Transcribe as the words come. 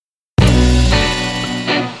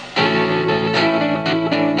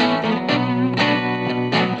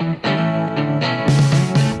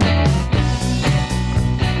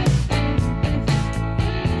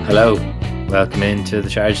Hello, welcome into the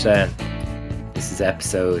Charge Down. This is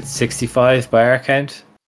episode 65 by our count.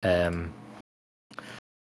 Yeah,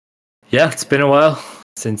 it's been a while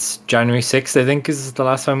since January 6th, I think, is the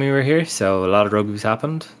last time we were here. So a lot of rugby's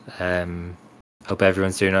happened. Hope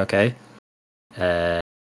everyone's doing okay. I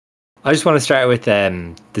just want to start with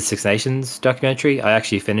the Six Nations documentary. I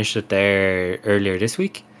actually finished it there earlier this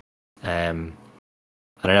week. I don't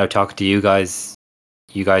know, talking to you guys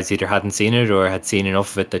either hadn't seen it or had seen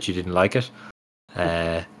enough of it that you didn't like it.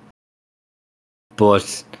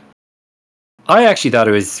 But I actually thought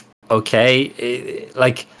it was okay.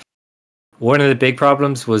 One of the big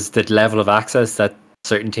problems was the level of access that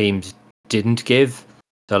certain teams didn't give.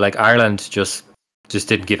 So like Ireland just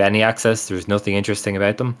didn't give any access. There was nothing interesting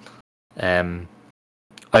about them. I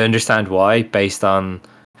understand why, based on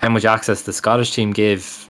how much access the Scottish team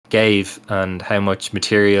gave and how much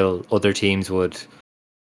material other teams would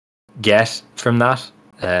get from that.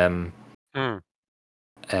 A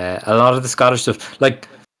lot of the Scottish stuff, like,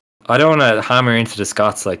 I don't want to hammer into the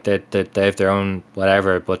Scots, like they have their own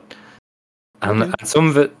whatever, but and some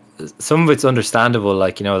of it's understandable,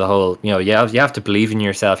 like, you know, the whole, you know, you have to believe in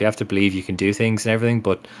yourself, you have to believe you can do things and everything,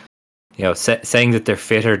 but, you know, saying that they're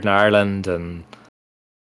fitter than Ireland and,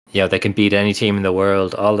 you know, they can beat any team in the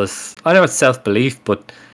world, all this, I know it's self-belief,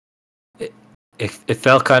 but it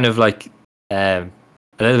felt kind of like a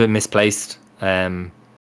little bit misplaced.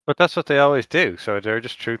 But that's what they always do, so they're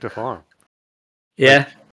just true to form. Yeah. Like,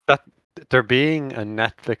 that there being a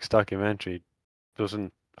Netflix documentary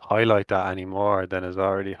doesn't highlight that any more than is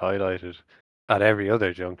already highlighted at every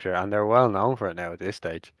other juncture, and they're well known for it now at this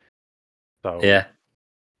stage. So Yeah.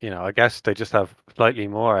 you know, I guess they just have slightly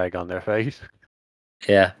more egg on their face.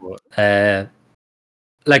 Yeah.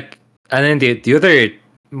 Like, and then the other,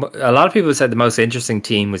 a lot of people said the most interesting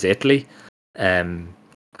team was Italy,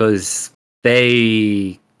 because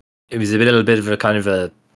it was a little bit of a kind of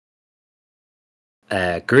a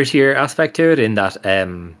grittier aspect to it, in that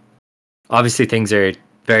obviously things are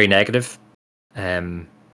very negative,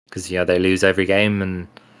 because, you know, they lose every game and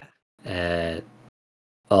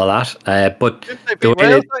all that. But Didn't they beat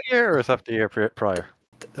Wales that year, or was that the year prior?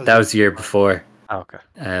 That was the year before. Oh, okay.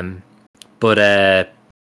 But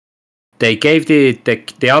they gave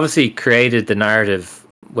they obviously created the narrative,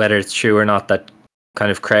 whether it's true or not, that kind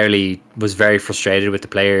of Crowley was very frustrated with the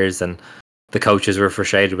players and the coaches were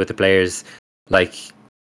frustrated with the players. Like,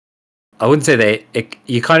 I wouldn't say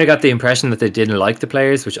you kind of got the impression that they didn't like the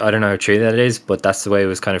players, which I don't know how true that is, but that's the way it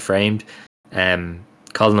was kind of framed.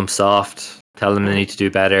 Calling them soft, telling them they need to do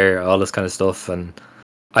better, all this kind of stuff. And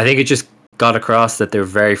I think it just got across that they're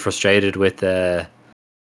very frustrated with the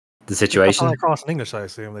situation. They got across in English, I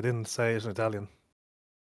assume. They didn't say it in Italian.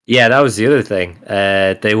 Yeah, that was the other thing.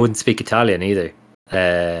 They wouldn't speak Italian either.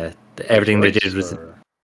 Everything they did was...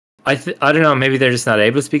 I don't know, maybe they're just not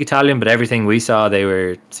able to speak Italian, but everything we saw, they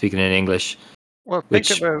were speaking in English. Well, think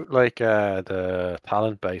about like the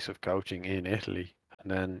talent base of coaching in Italy,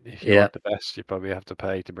 and then if you want the best, you probably have to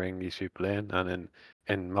pay to bring these people in. And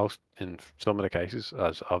in some of the cases,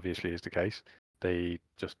 as obviously is the case, they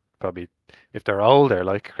just probably, if they're older,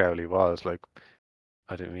 like Crowley was, like,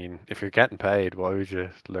 I don't mean, if you're getting paid, why would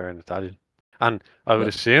you learn Italian? And I would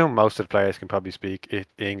assume most of the players can probably speak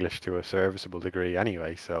English to a serviceable degree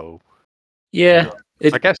anyway. So yeah,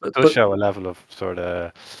 I guess it does show a level of sort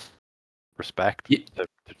of respect.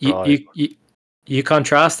 You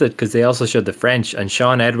contrast it, because they also showed the French, and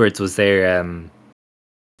Sean Edwards was there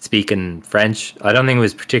speaking French. I don't think it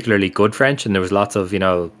was particularly good French, and there was lots of, you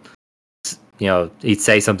know, he'd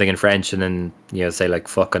say something in French and then, you know, say like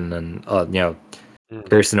fucking and you know,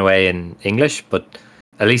 cursing away in English, but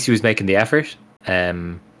at least he was making the effort.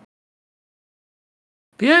 But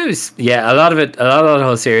yeah, a lot of the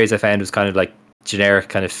whole series I found was kind of like generic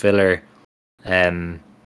kind of filler. They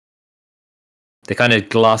kind of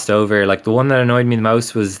glossed over, like, the one that annoyed me the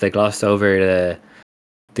most was they glossed over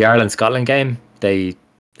the Ireland-Scotland game. They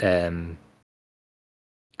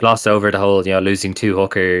glossed over the whole, you know, losing two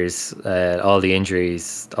hookers, all the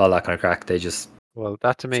injuries, all that kind of crack. They just... Well,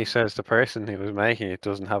 that to me says the person who was making it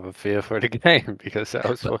doesn't have a feel for the game, because that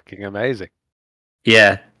was fucking amazing.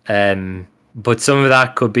 Yeah, but some of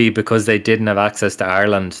that could be because they didn't have access to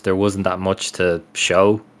Ireland. There wasn't that much to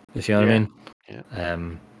show, if you know what I mean. Yeah.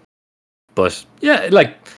 But yeah,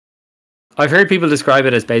 like, I've heard people describe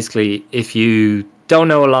it as basically, if you don't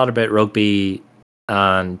know a lot about rugby,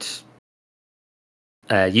 and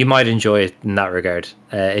you might enjoy it in that regard.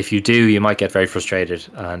 If you do, you might get very frustrated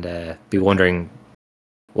and be wondering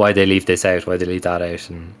why they leave this out, why they leave that out,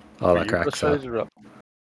 and all that crack. So,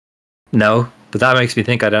 No, but that makes me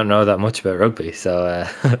think I don't know that much about rugby. So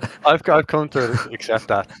I've come to accept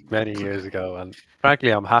that many years ago, and frankly,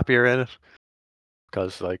 I'm happier in it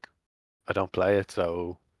because like I don't play it,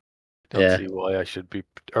 so I don't yeah. see why I should be,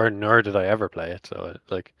 or nor did I ever play it. So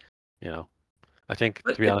like, I think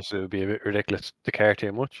to be honest, it would be a bit ridiculous to care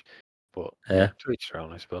too much. But Yeah. to each their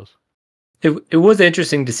own, I suppose. It was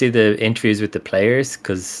interesting to see the interviews with the players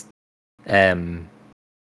because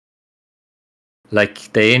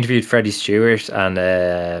like they interviewed Freddie Stewart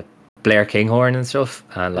and Blair Kinghorn and stuff,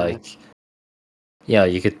 and like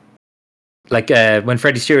you could like when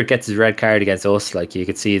Freddie Stewart gets his red card against us, like you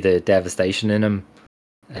could see the devastation in him,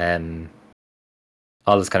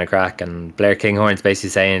 all this kind of crack, and Blair Kinghorn's basically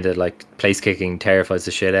saying that like place kicking terrifies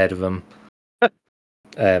the shit out of him.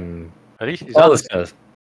 At least he's All honest. this kind of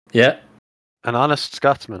An honest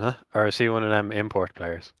Scotsman, huh? Or is he one of them import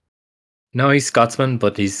players? No, he's Scotsman,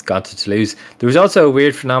 but he's got to Toulouse. There was also a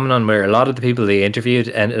weird phenomenon where a lot of the people they interviewed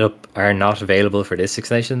ended up are not available for this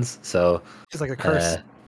Six Nations. So It's like a curse.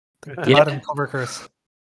 The yeah. Madden cover curse.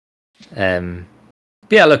 But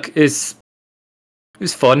yeah, look, it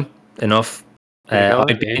was fun enough. Did they go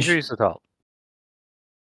I'd into be injuries at all?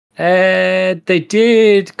 They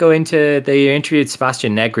did go into. They interviewed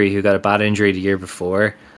Sebastian Negri, who got a bad injury the year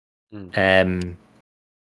before. I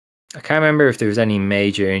can't remember if there was any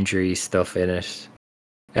major injury stuff in it.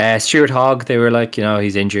 Stuart Hogg, they were like,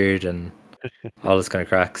 he's injured and all this kind of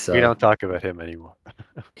crack. So We don't talk about him anymore.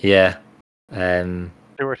 yeah.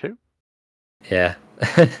 Stuart who? Yeah.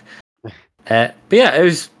 But yeah, it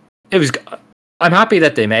was. I'm happy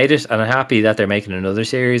that they made it, and I'm happy that they're making another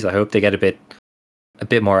series. I hope they get a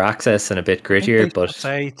bit more access and a bit grittier. But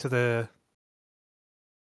say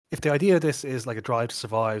if the idea of this is like a drive to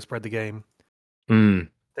survive, spread the game.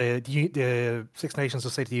 The Six Nations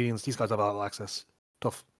will say to the unions, these guys have all access.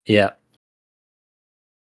 Tough. Yeah.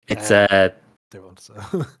 It's they won't. So.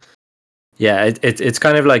 Yeah, it's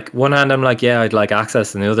kind of like one hand I'm like, yeah, I'd like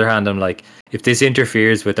access, and the other hand I'm like, if this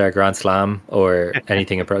interferes with our Grand Slam or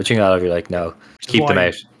anything approaching that, I'll be like, no, keep them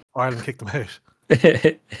out. Ireland kicked them out.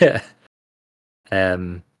 Yeah.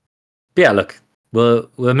 But yeah, look, we'll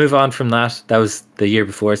move on from that. That was the year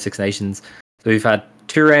before Six Nations. So we've had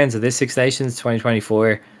 2 rounds of this Six Nations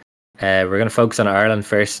 2024. We're going to focus on Ireland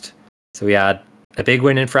first. So we had a big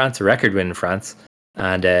win in France, a record win in France,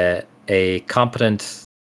 and a competent,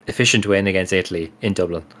 efficient win against Italy in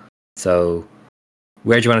Dublin. So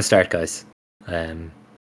where do you want to start, guys? Well,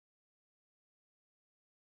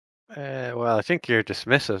 I think you're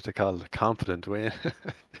dismissive to call it a competent win.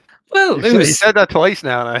 Well, he said that twice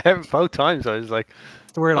now, and both times I was like,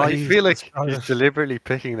 I feel like he's deliberately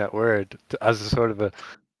picking that word as a sort of a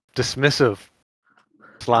dismissive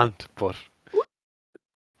slant.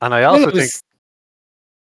 And I also think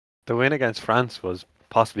the win against France was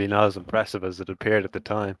possibly not as impressive as it appeared at the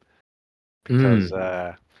time, because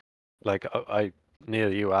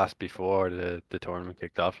Neil, you asked before the tournament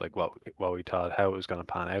kicked off, like what we thought, how it was going to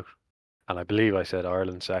pan out, and I believe I said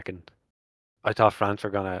Ireland second. I thought France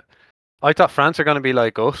are going to be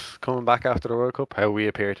like us coming back after the World Cup, how we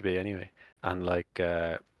appear to be anyway, and like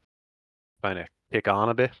kind of kick on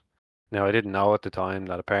a bit. Now, I didn't know at the time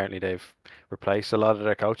that apparently they've replaced a lot of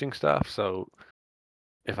their coaching staff, so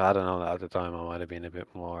if I hadn't known that at the time, I might have been a bit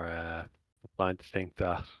more inclined to think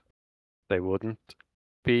that they wouldn't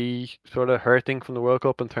be sort of hurting from the World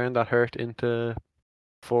Cup and turn that hurt into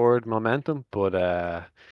forward momentum. But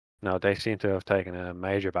no, they seem to have taken a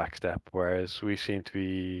major back step, whereas we seem to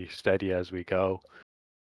be steady as we go.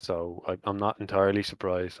 So I'm not entirely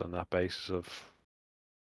surprised on that basis of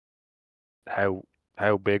how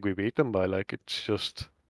big we beat them by. Like, it's just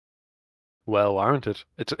well warranted.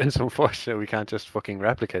 It's unfortunate we can't just fucking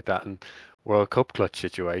replicate that in World Cup clutch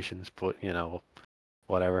situations, but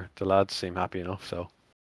whatever. The lads seem happy enough, so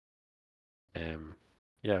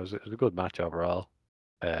yeah, it was a good match overall.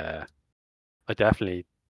 I definitely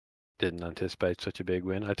didn't anticipate such a big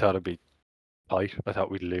win. I thought it'd be tight. I thought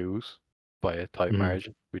we'd lose by a tight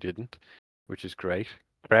margin. We didn't, which is great.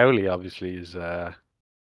 Crowley obviously is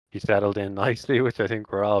he settled in nicely, which I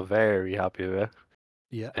think we're all very happy about.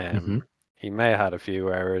 Yeah. He may have had a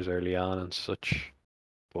few errors early on and such,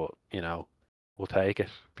 but we'll take it,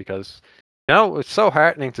 because it's so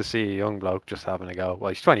heartening to see a young bloke just having a go. Well,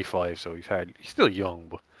 he's 25, so he's still young,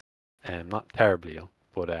 but not terribly young.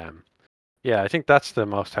 But yeah, I think that's the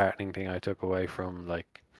most heartening thing I took away from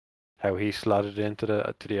like how he slotted into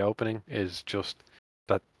the opening, is just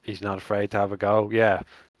that he's not afraid to have a go. Yeah,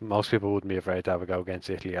 most people wouldn't be afraid to have a go against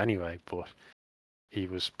Italy anyway, but he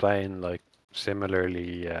was playing like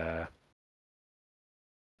similarly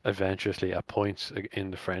adventurously at points in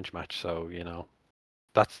the French match. So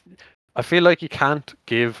that's I feel like you can't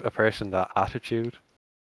give a person that attitude,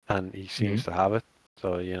 and he seems to have it.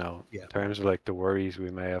 So in terms of like the worries we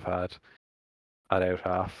may have had at out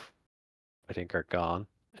half, I think are gone.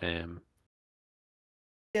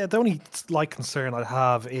 Yeah, the only concern I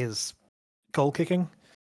have is goal kicking,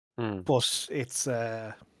 Hmm. but it's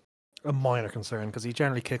a minor concern because he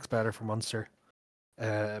generally kicks better for Munster.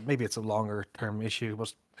 Maybe it's a longer term issue,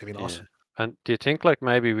 but maybe not. Yeah. And do you think like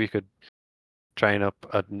maybe we could train up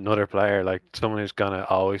another player, like someone who's gonna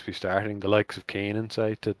always be starting, the likes of Keenan,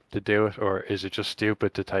 say, to do it, or is it just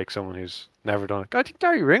stupid to take someone who's never done it? I think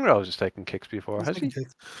Gary Ringrose has taken kicks before, He's has taking he?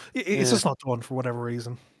 kicks. It's Yeah. just not done for whatever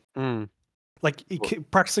reason. Mm. Like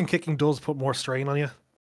practicing kicking does put more strain on you.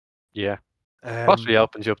 Yeah. Possibly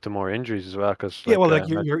opens you up to more injuries as well, because yeah, well, like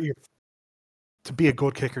you're to be a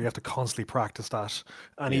good kicker, you have to constantly practice that,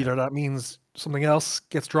 and Yeah. either that means something else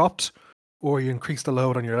gets dropped, or you increase the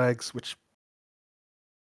load on your legs, which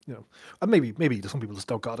and maybe some people just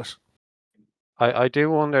don't got it. I do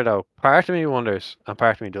wonder though. Part of me wonders, and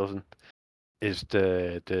part of me doesn't. Is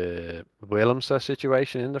the Willemse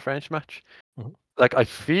situation in the French match? Mhm. Like I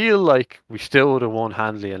feel like we still would have won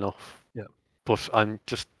handily enough. Yeah. But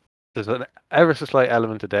there's an ever so slight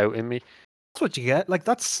element of doubt in me. That's what you get. Like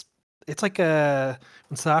it's like when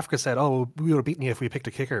South Africa said, "Oh, we would have beaten you if we picked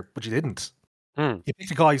a kicker," but you didn't. Hmm. You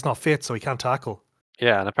picked a guy who's not fit, so he can't tackle.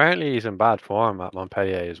 Yeah, and apparently he's in bad form at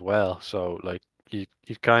Montpellier as well. So like you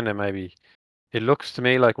kind of maybe it looks to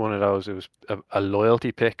me like one of those. It was a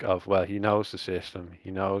loyalty pick of, well, he knows the system, he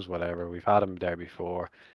knows whatever. We've had him there before,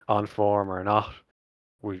 on form or not.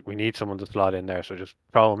 We need someone to slot in there, so just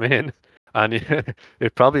throw him in, and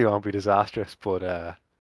it probably won't be disastrous. But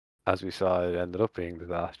as we saw, it ended up being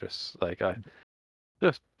disastrous. Like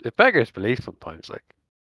it beggars belief sometimes. Like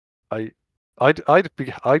I,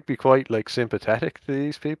 I'd be quite like sympathetic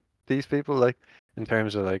to these people, like in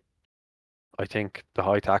terms of like I think the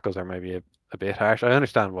high tackles are maybe a bit harsh. I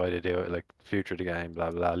understand why they do it, like future of the game,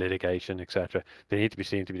 blah blah, litigation, etc. They need to be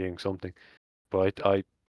seen to be doing something, but I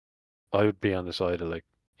would be on the side of like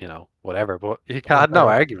whatever. But he had no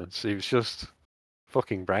arguments. He was just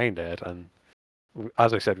fucking brain dead, and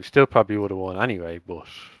as I said, we still probably would have won anyway. But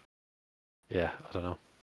yeah, I don't know.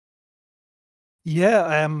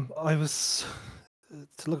 Yeah, I was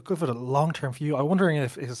to look good for the long term view. I'm wondering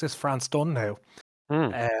if is this France done now?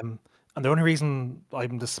 And the only reason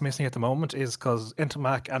I'm dismissing it at the moment is because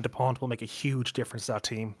Intermac and Dupont will make a huge difference to that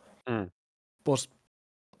team. But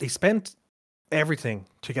they spent everything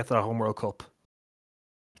to get to that Home World Cup,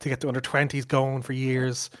 to get the under 20s going for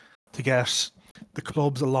years, to get the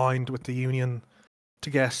clubs aligned with the union, to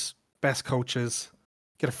get best coaches,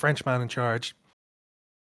 get a Frenchman in charge,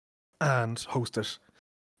 and host it.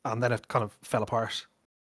 And then it kind of fell apart.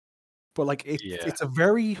 But like it's a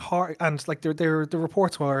very hard, and like the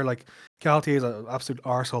reports were like Galtier is an absolute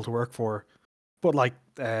arsehole to work for, but like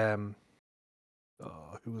who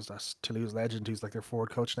was that Toulouse legend who's like their forward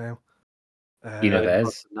coach now?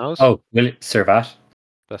 Neves. Oh, Servat.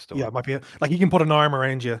 That's the Yeah, one. it might be like he can put an arm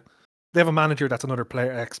around you. They have a manager that's another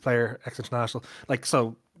player, ex-international, like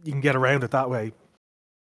so you can get around it that way.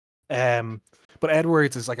 But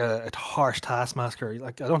Edwards is like a harsh taskmaster.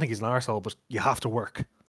 Like I don't think he's an arsehole, but you have to work.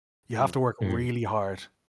 You have to work really hard.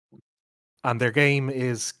 And their game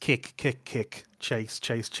is kick, kick, kick, chase,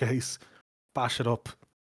 chase, chase, bash it up,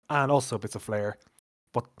 and also bits of flair.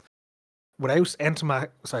 But without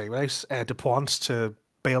Dupont to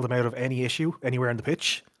bail them out of any issue anywhere in the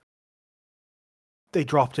pitch, they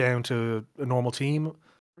drop down to a normal team,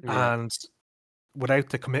 and without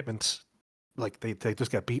the commitment, like they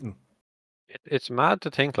just get beaten. It's mad to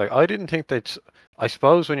think. Like I didn't think they'd. I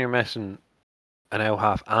suppose when you're messing an out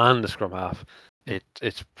half and the scrum half,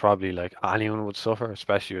 it's probably like anyone would suffer,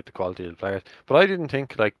 especially with the quality of the players. But I didn't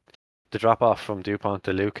think like the drop off from Dupont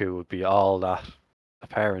to Luku would be all that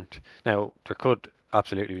apparent. Now there could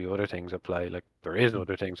absolutely be other things at play. Like there is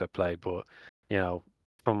other things at play, but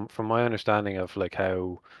from my understanding of like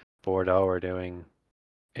how Bordeaux are doing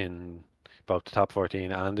in both the top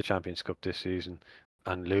 14 and the Champions Cup this season,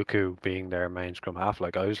 and Luku being their main scrum half,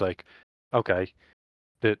 like I was like, okay,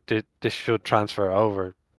 this should transfer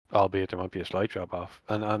over, albeit there might be a slight drop off.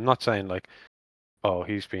 And I'm not saying like, oh,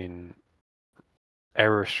 he's been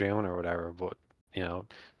error strewn or whatever, but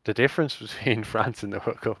the difference between France and the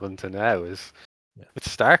World Cup until now is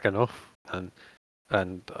it's stark enough. And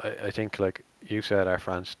I think like you said, are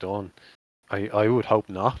France done? I would hope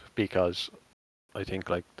not, because I think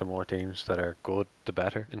like the more teams that are good, the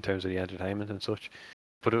better in terms of the entertainment and such.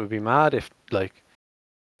 But it would be mad if like,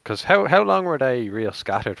 because how long were they real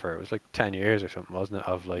scattered for? It was like 10 years or something, wasn't it?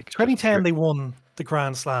 Of like 2010, they won the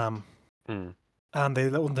Grand Slam. and they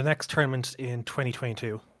won the next tournament in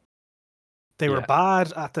 2022. They were Yeah.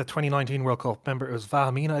 bad at the 2019 World Cup. Remember, it was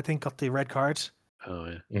Vahamina, I think, got the red card. Oh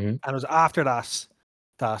yeah. Mhm. And it was after that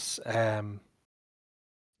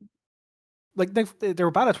like they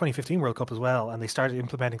were bad at 2015 World Cup as well, and they started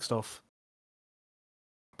implementing stuff.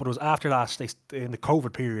 But it was after that, in the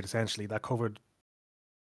COVID period, essentially, they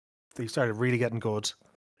started really getting good.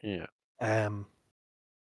 Yeah.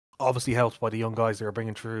 Obviously helped by the young guys they were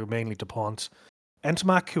bringing through, mainly DuPont.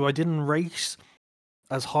 Ntamack, who I didn't rate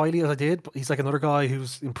as highly as I did, but he's like another guy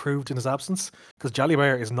who's improved in his absence, because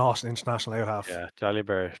Jalibert is not an international out half. Yeah.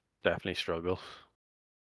 Jalibert definitely struggles.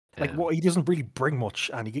 Like, what, he doesn't really bring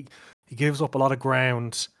much, and he gives up a lot of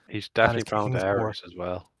ground. He's and definitely his prone kicking to is poor. errors as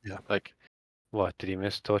well. Yeah. Like, what did he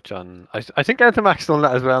miss touch on? I think Ntamack's done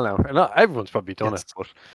that as well now. Not everyone's probably done Yes. it, but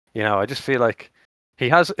I just feel like he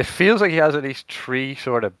has. It feels like he has at least 3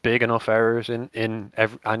 sort of big enough errors in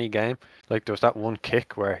any game. Like there was that one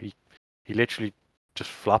kick where he literally just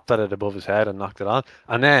flopped at it above his head and knocked it on,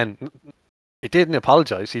 and then he didn't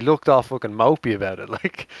apologize. He looked all fucking mopey about it.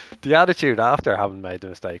 Like the attitude after having made the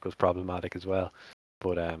mistake was problematic as well.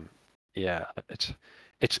 But yeah,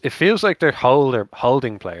 it feels like they're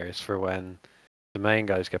holding players for when the main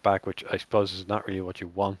guys get back, which I suppose is not really what you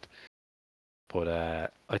want. But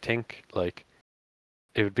I think like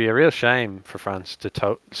it would be a real shame for France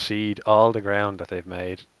to cede all the ground that they've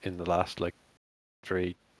made in the last like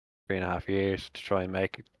 3.5 years to try and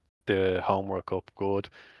make the home World Cup good.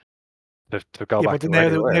 To go back but to where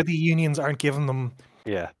they were. now the unions aren't giving them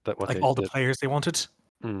all the players they wanted.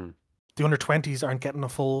 Mm. The under-20s aren't getting a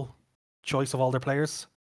full choice of all their players.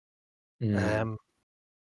 And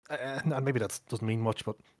maybe that doesn't mean much,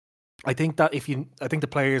 but I think that I think the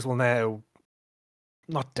players will now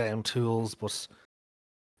not down tools, but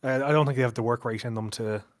I don't think they have the work rate in them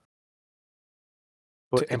to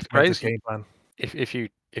implement this game plan. If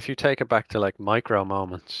you take it back to like micro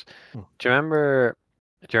moments, do you remember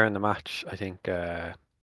during the match? I think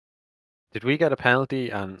did we get a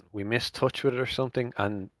penalty and we missed touch with it or something?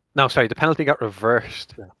 And no, sorry, the penalty got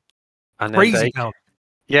reversed. Yeah. And Crazy then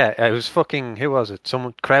yeah, it was fucking, who was it?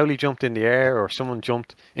 Crowley jumped in the air, or someone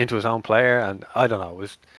jumped into his own player, and I don't know, it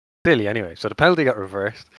was silly anyway. So the penalty got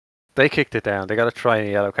reversed. They kicked it down. They got to try a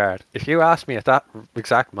yellow card. If you asked me at that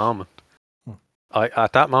exact moment, I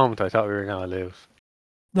thought we were going to lose.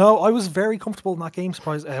 No, I was very comfortable in that game.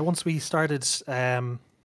 Surprise! Once we started,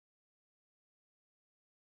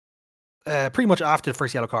 pretty much after the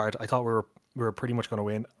first yellow card, I thought we were pretty much going to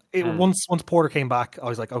win. Once Porter came back, I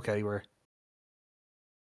was like, okay, we're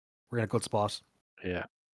in a good spot. Yeah,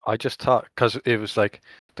 I just thought, because it was like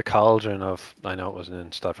the cauldron of, I know it wasn't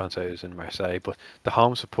in Stade Francais, it was in Marseille, but the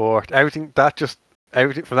home support, everything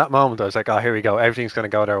from that moment, I was like, oh, here we go, everything's going to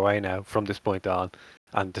go their way now from this point on.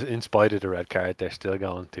 And in spite of the red card, they're still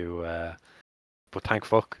going to. But thank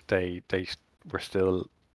fuck they were still.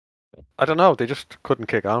 I don't know. They just couldn't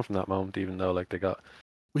kick on from that moment, even though like they got.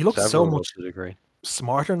 We looked so much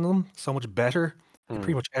smarter than them, so much better in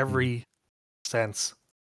pretty much every sense.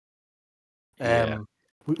 Yeah.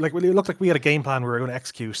 It looked like we had a game plan we were going to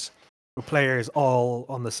execute with players all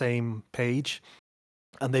on the same page,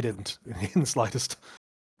 and they didn't in the slightest.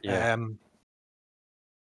 Yeah.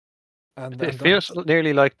 And it feels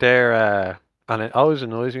nearly like they're, and it always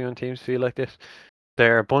annoys me when teams feel like this.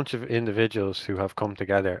 They're a bunch of individuals who have come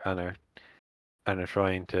together and are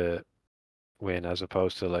trying to win, as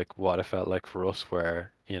opposed to like what it felt like for us,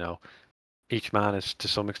 where each man is to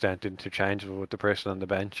some extent interchangeable with the person on the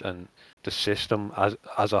bench, and the system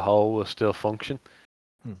as a whole will still function.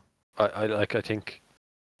 I think,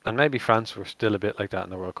 and maybe France were still a bit like that in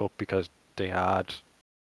the World Cup because they had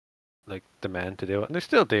like the men to do it, and they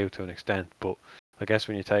still do to an extent. But I guess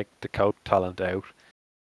when you take the coach talent out,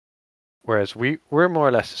 whereas we're more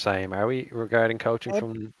or less the same, are we, regarding coaching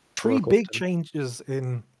from 3 big changes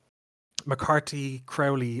in McCarthy,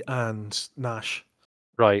 Crowley, and Nash.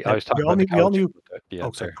 Right, I was talking about the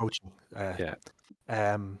coaching. Coaching.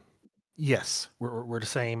 Yeah. Yes, we're the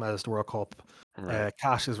same as the World Cup. Right.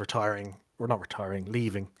 Cash is retiring. We're not retiring,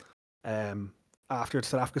 leaving. After the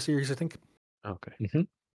South Africa series, I think. Okay.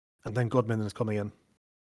 And then Goodman is coming in.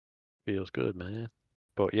 Feels good, man.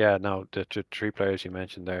 But yeah, no, the 3 players you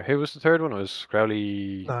mentioned there. Who was the third one? It was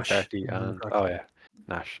Crowley, McCarthy, and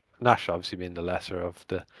Nash. Nash obviously being the lesser of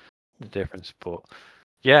the difference, but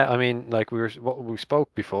yeah, I mean, like we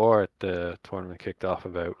spoke before the tournament kicked off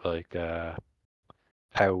about like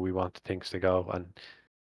how we wanted things to go, and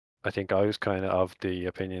I think I was kind of the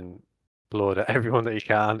opinion, blood at everyone that you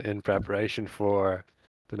can in preparation for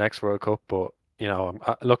the next World Cup. But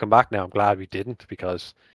looking back now, I'm glad we didn't,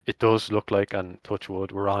 because it does look like, and touch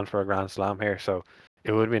wood, we're on for a Grand Slam here. So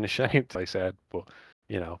it would have been a shame, I said, but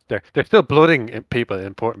they're still blooding people in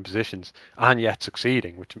important positions and yet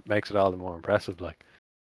succeeding, which makes it all the more impressive. Like,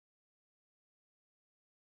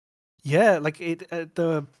 yeah, like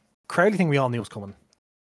the Crowley thing we all knew was coming,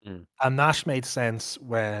 and Nash made sense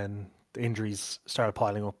when the injuries started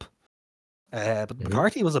piling up. But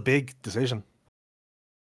McCarthy was a big decision.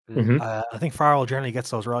 I think Farrell generally gets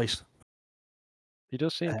those right. He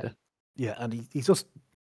does seem to. Yeah, and he's just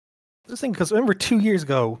thinking, because remember 2 years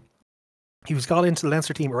ago, he was got into the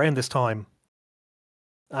Leinster team around this time,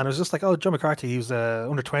 and it was just like, oh, Joe McCarthy, he was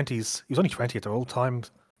under 20s. He was only 20 at the old time,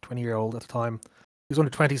 20-year-old at the time. He was under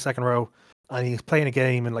 20 second row, and he's playing a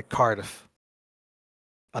game in like Cardiff,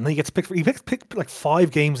 and then he gets picked. He picked like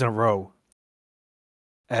 5 games in a row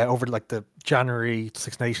over like the January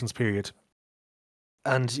Six Nations period,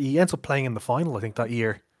 and he ends up playing in the final, I think, that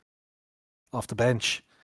year, off the bench,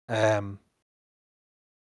 and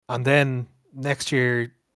then next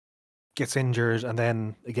year gets injured, and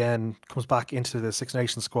then again comes back into the Six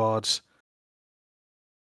Nations squad,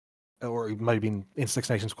 or he might have been in Six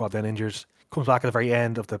Nations squad, then injured, comes back at the very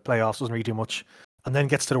end of the playoffs, doesn't really do much, and then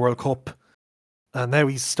gets to the World Cup, and now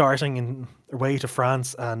he's starting in away to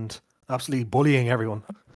France and absolutely bullying everyone.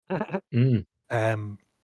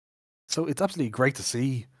 So it's absolutely great to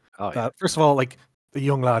see that, first of all, like the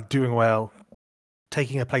young lad doing well,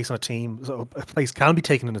 taking a place on a team, so a place can be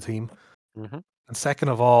taken in a team, and second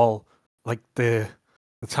of all, like the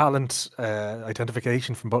talent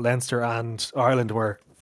identification from both Leinster and Ireland were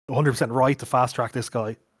 100% right to fast track this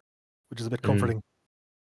guy, which is a bit comforting.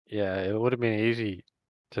 Yeah, it would have been easy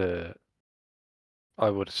to. I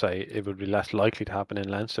would say it would be less likely to happen in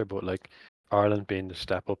Leinster, but like Ireland being the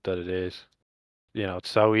step up that it is, it's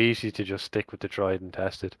so easy to just stick with the tried and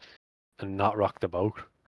tested and not rock the boat.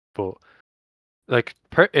 But like,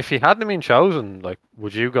 if he hadn't been chosen, like,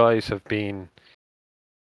 would you guys have been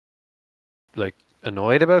like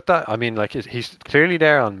annoyed about that? I mean, like, he's clearly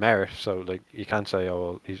there on merit, so like you can't say,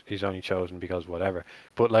 oh, well, he's only chosen because whatever.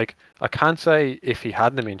 But like, I can't say if he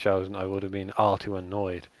hadn't been chosen, I would have been all too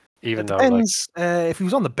annoyed. Even though, depends. If he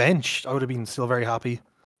was on the bench, I would have been still very happy.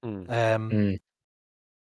 like,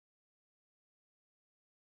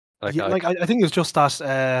 I think it was just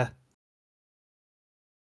that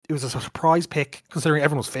it was a surprise pick, considering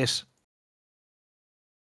everyone was fit.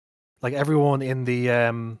 Like everyone in the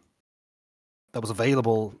that was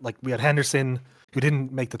available, like we had Henderson, who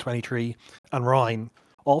didn't make the 23, and Ryan,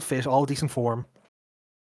 all fit, all decent form.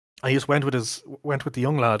 And he just went with the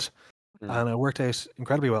young lad, and it worked out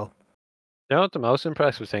incredibly well. You know what the most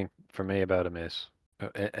impressive thing for me about him is,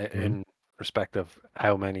 in respect of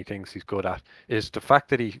how many things he's good at, is the fact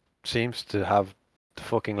that he seems to have the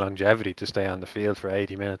fucking longevity to stay on the field for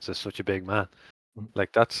 80 minutes as such a big man.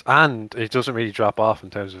 Like and it doesn't really drop off in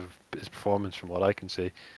terms of his performance from what I can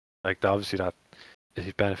see. Like obviously that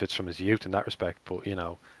he benefits from his youth in that respect, but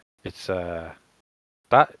it's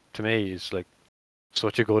that to me is like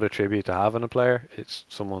such a good attribute to have in a player. It's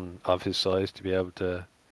someone of his size to be able to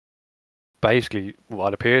basically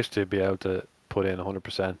what appears to be able to put in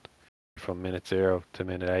 100% from minute 0 to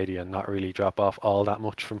minute 80 and not really drop off all that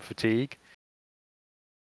much from fatigue.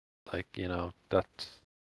 Like, that's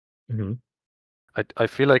I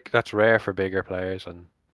feel like that's rare for bigger players, and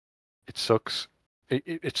it sucks.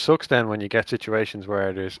 It sucks then when you get situations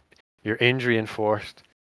where you're injury enforced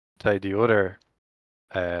to the other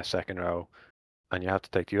second row, and you have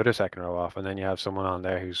to take the other second row off, and then you have someone on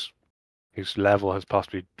there whose level has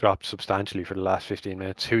possibly dropped substantially for the last 15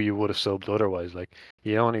 minutes, who you would have subbed otherwise. Like,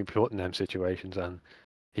 you only put in them situations, and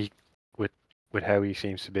he with how he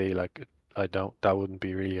seems to be, like, that wouldn't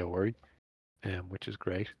be really a worry, which is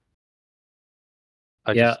great.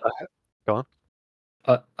 Go on.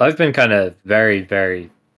 I've been kind of very, very,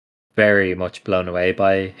 very much blown away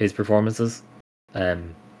by his performances.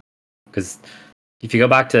 Because if you go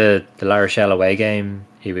back to the La Rochelle away game,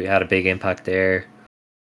 he had a big impact there.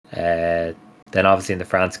 Then obviously in the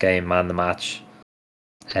France game, man the match.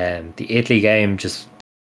 The Italy game, just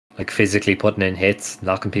like physically putting in hits,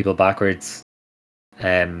 knocking people backwards.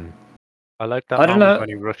 I like that moment when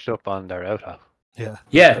he rushed up on their out half.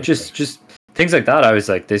 Yeah, just things like that. I was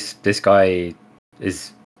like, this guy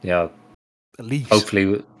is, elite.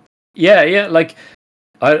 Hopefully, yeah. Like,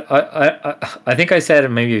 I think I said it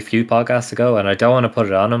maybe a few podcasts ago, and I don't want to put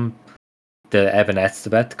it on him, the Eben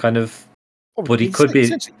Etzebeth kind of, but he could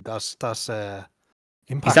be. That's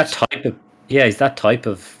impact. He's that type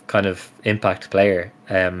of kind of impact player.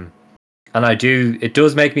 And it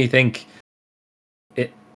does make me think.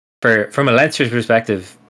 From a Leinster's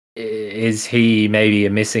perspective, is he maybe a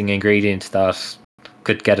missing ingredient that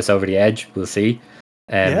could get us over the edge? We'll see.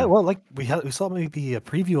 Yeah, well, like we saw maybe a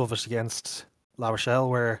preview of it against La Rochelle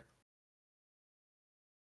where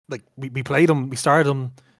like we played him, we started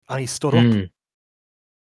him, and he stood up.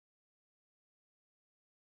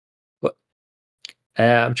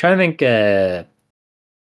 I'm trying to think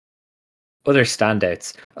other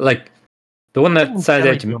standouts. Like the one that stands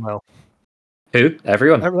out to me. Well. Who?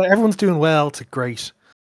 Everyone. Everyone's doing well to great.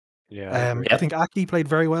 Yeah. I think Aki played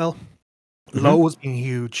very well. Lowe has been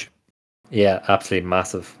huge. Yeah, absolutely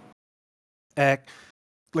massive. Like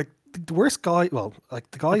the worst guy. Well, like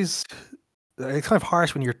the guys. It's kind of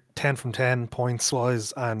harsh when you're 10 from 10 points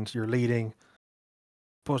wise and you're leading.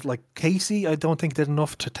 But like Casey, I don't think did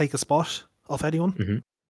enough to take a spot off anyone. Do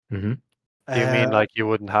you mean like you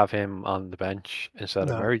wouldn't have him on the bench instead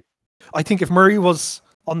of Murray? I think if Murray was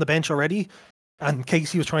on the bench already and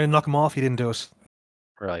Casey was trying to knock him off, he didn't do it.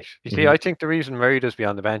 Right. You see, I think the reason Murray does be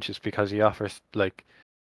on the bench is because he offers like.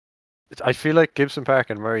 I feel like Gibson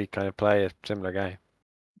Park and Murray kind of play a similar game.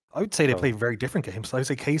 I would say they play very different games. I would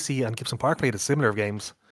say Casey and Gibson Park played a similar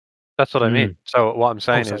games. That's what I mean. So what I'm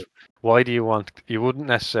saying is, why do you wouldn't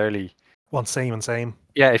necessarily want same and same.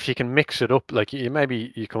 Yeah, if you can mix it up, like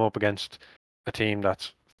maybe you come up against a team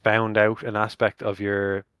that's found out an aspect of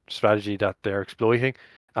your strategy that they're exploiting,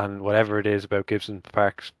 and whatever it is about Gibson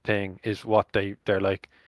Park's thing is what they're like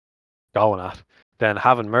going at. Then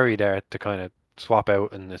having Murray there to kind of swap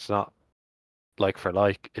out, and it's not like for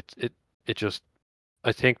like. It just.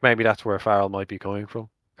 I think maybe that's where Farrell might be coming from,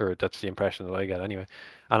 or that's the impression that I get anyway.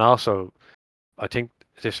 And also, I think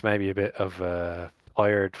this may be a bit of a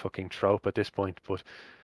tired fucking trope at this point, but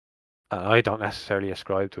I don't necessarily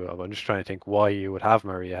ascribe to it. I'm just trying to think why you would have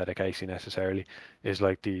Murray ahead of Casey necessarily. Is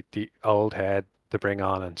like the old head to bring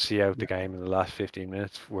on and see out the game in the last 15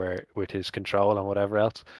 minutes where with his control and whatever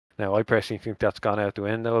else. Now, I personally think that's gone out the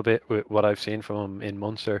window a bit with what I've seen from him in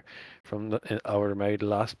Munster from over maybe the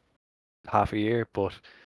last half a year. But,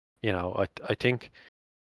 you know, I think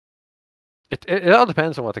it all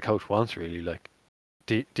depends on what the coach wants, really. Like,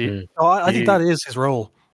 I think that is his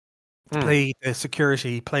role. To play the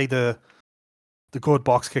security, play the good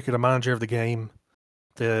box kicker, the manager of the game.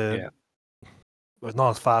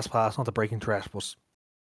 Not as fast pass, not the breaking threat, but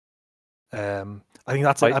I think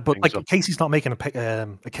that's it. But like Casey's not making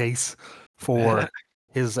a case for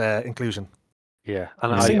his inclusion. Yeah,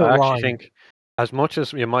 and I actually think as much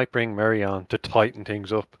as you might bring Murray on to tighten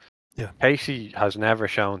things up, Casey has never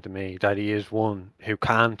shown to me that he is one who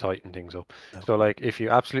can tighten things up. No. So like if you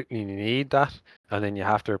absolutely need that and then you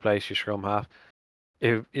have to replace your scrum half,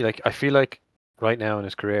 I feel like right now in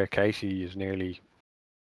his career Casey is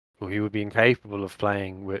he would be incapable of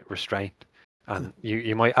playing with restraint. And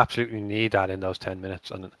you might absolutely need that in those 10 minutes,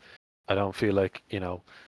 and I don't feel like,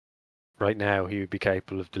 right now he would be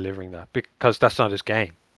capable of delivering that because that's not his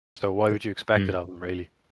game. So why would you expect it of him, really?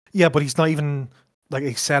 Yeah, but he's not even like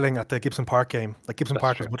excelling at the Gibson Park game. Like Gibson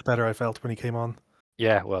Park was much better, I felt, when he came on.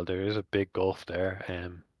 Yeah, well, there is a big gulf there.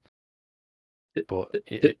 But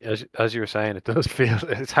as you were saying, it does feel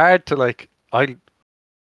it's hard to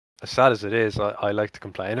as sad as it is, I like to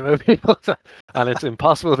complain about people, and it's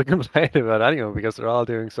impossible to complain about anyone because they're all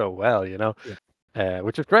doing so well,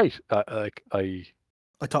 which is great. I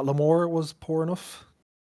thought Lamore was poor enough.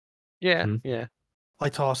 Yeah, yeah. I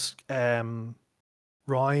thought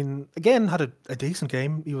Ryan again had a decent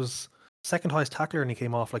game. He was second highest tackler and he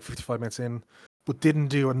came off like 55 minutes in, but didn't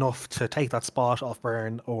do enough to take that spot off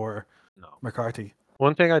Byrne or McCarthy.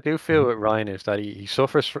 One thing I do feel with Ryan is that he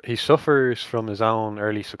suffers from his own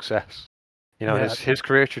early success. His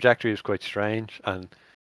career trajectory is quite strange, and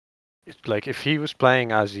it's like if he was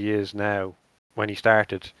playing as he is now when he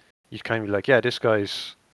started, you'd kind of be like, yeah, this guy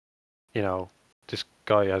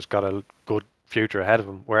has got a good future ahead of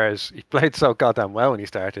him. Whereas he played so goddamn well when he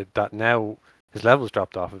started that now his levels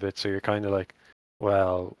dropped off a bit. So you're kind of like,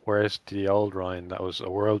 well, where's the old Ryan that was a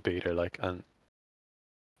world beater? And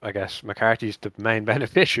I guess McCarthy's the main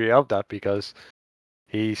beneficiary of that because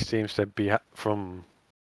he seems to be from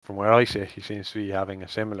where I sit, he seems to be having a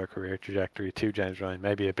similar career trajectory to James Ryan,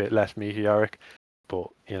 maybe a bit less meteoric, but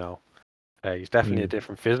he's definitely a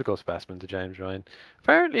different physical specimen to James Ryan.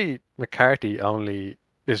 Apparently, McCarthy only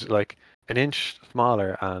is like an inch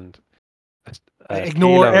smaller and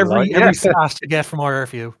ignore every stat you get from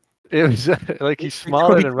RFU. It was like he's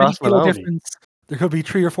smaller than Ross Maloney. There could be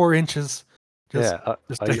 3 or 4 inches. When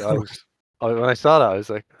I saw that, I was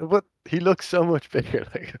like, "But he looks so much bigger."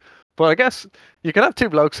 But I guess you can have 2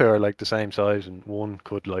 blokes who are like the same size, and one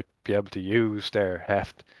could be able to use their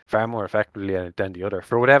heft far more effectively than the other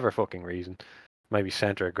for whatever fucking reason, maybe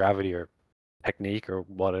center of gravity or technique or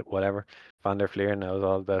whatever. Van der Fleer knows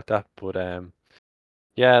all about that. But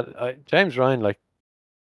yeah, James Ryan, like,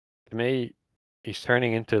 to me, he's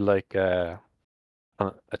turning into like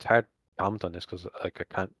it's hard to comment on this because like I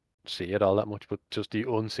can't see it all that much, but just the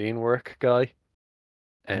unseen work guy,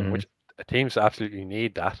 and which teams absolutely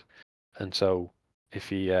need that. And so if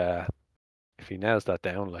he nails that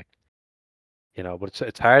down, like, but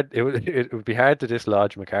it's hard. It would be hard to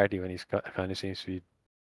dislodge McCarthy when he's kind of seems to be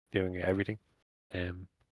doing everything.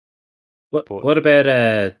 What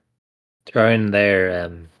about throwing there?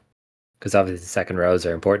 Because obviously the second rows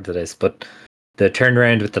are important to this, but the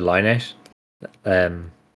turnaround with the line out,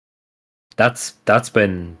 that's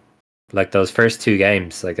been like those first two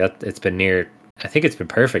games, like that. It's been near. I think it's been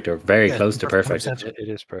perfect or very close to perfect. It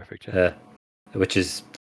is perfect. Yeah. Which is,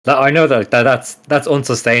 I know that's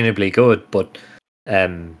unsustainably good, but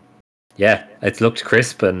yeah, it's looked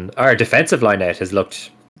crisp, and our defensive line out has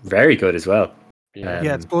looked very good as well.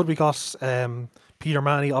 Yeah, it's good. We got Peter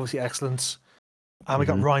Manny, obviously excellent, and we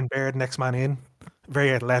got Ryan Baird, next man in,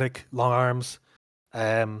 very athletic, long arms,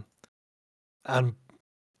 and it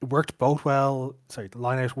worked both well. Sorry, the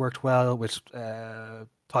line out worked well with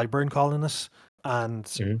Ty Byrne calling it, and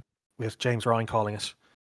with James Ryan calling it.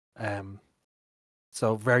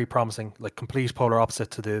 So very promising, like complete polar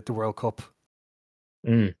opposite to the World Cup.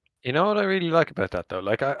 You know what I really like about that though?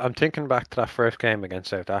 Like I'm thinking back to that first game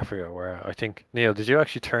against South Africa where I think, Neil, did you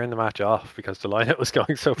actually turn the match off because the lineup was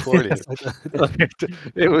going so poorly?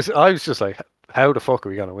 Yes, I was just like, how the fuck are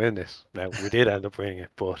we gonna win this? Now we did end up winning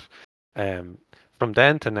it, but from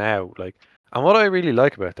then to now, like, and what I really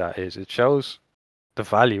like about that is it shows the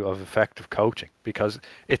value of effective coaching, because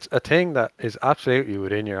it's a thing that is absolutely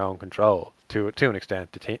within your own control to an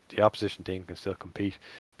extent. The opposition team can still compete,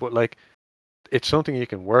 but like, it's something you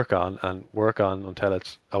can work on until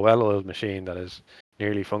it's a well-oiled machine that is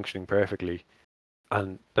nearly functioning perfectly,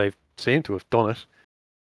 and they seem to have done it.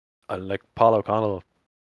 And like, Paul O'Connell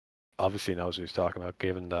obviously knows what he's talking about,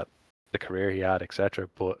 given that the career he had, etc.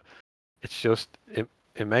 But it's just it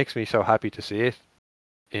makes me so happy to see it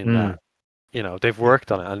in that, they've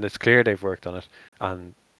worked on it, and it's clear they've worked on it,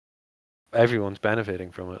 and everyone's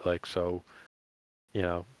benefiting from it. Like, so,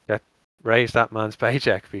 raise that man's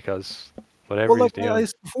paycheck, because whatever he's doing.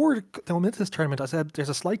 Before going into this tournament, I said there's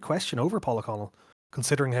a slight question over Paul O'Connell,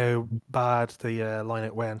 considering how bad the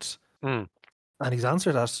line-out went, and he's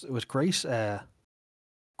answered that with great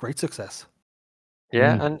success.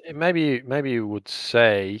 Yeah, and maybe you would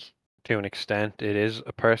say, to an extent, it is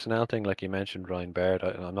a personnel thing, like you mentioned, Ryan Baird.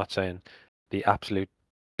 I'm not saying the absolute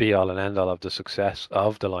be-all and end-all of the success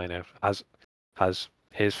of the line-out has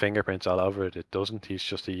his fingerprints all over it. It doesn't. He's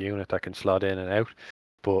just a unit that can slot in and out.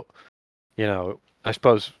 But I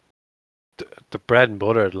suppose the bread and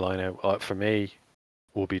butter of the line-out for me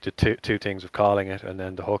will be the two things of calling it, and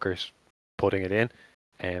then the hookers putting it in.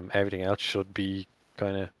 Everything else should be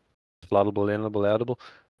kind of slottable, inable, outable.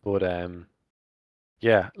 But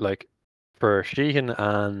yeah, like, for Sheehan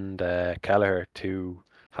and Kelleher to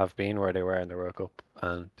have been where they were in the World Cup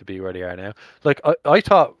and to be where they are now, like, I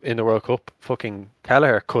thought in the World Cup, fucking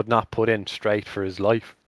Kelleher could not put in straight for his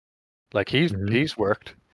life. Like, he's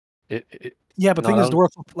worked. Yeah, but the thing is, the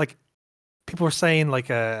World Cup, like, people were saying, like,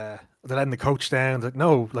 they're letting the coach down. Like,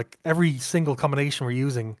 no, like, every single combination we're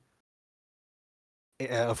using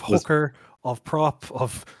of hooker, of prop,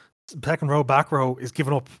 of second row, back row is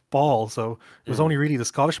giving up ball. So it was only really the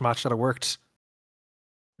Scottish match that it worked.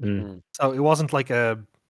 So it wasn't like a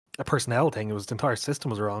personnel thing. It was the entire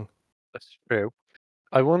system was wrong. That's true.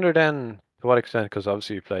 I wonder then to what extent, because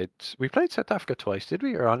obviously we played South Africa twice, did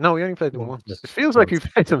we? Or no, we only played them once. It feels like we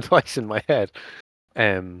played them twice in my head.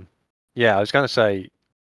 Yeah, I was gonna say,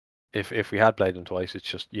 if we had played them twice, it's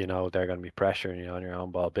just, they're going to be pressuring you on your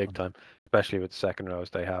own ball big time, especially with the second rows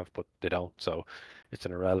they have, but they don't, so it's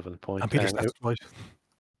an irrelevant point. And Peter's right.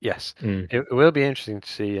 Yes, it will be interesting to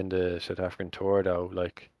see in the South African tour, though,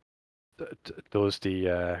 like, does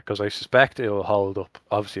the because I suspect it will hold up.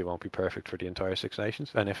 Obviously, it won't be perfect for the entire Six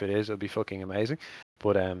Nations, and if it is, it'll be fucking amazing.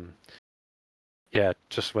 But yeah,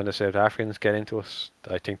 just when the South Africans get into us,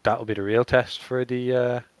 I think that will be the real test for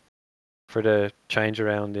the change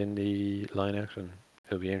around in the lineout, and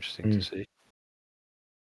it'll be interesting to see.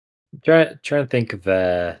 Trying to think of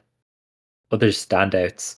other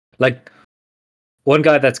standouts. Like, one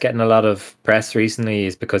guy that's getting a lot of press recently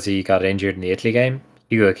is because he got injured in the Italy game,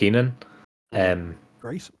 Hugo Keenan.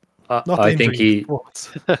 Great. I think he.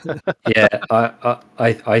 Yeah,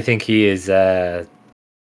 I think he is. I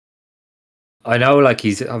know, like,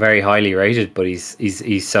 he's very highly rated, but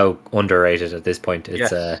he's so underrated at this point.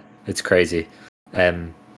 It's crazy.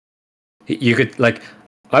 You could, like,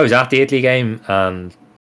 I was at the Italy game, and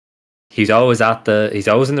he's always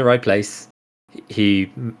in the right place.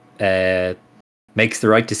 He makes the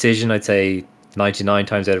right decision. I'd say 99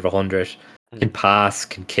 times out of 100. Can pass,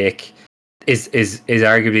 can kick. Is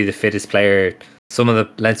arguably the fittest player. Some of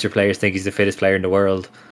the Leinster players think he's the fittest player in the world.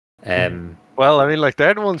 Well, I mean, like,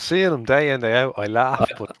 they're the ones seeing him day in, day out. I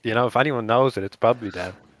laugh, but if anyone knows it, it's probably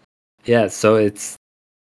them. Yeah, so it's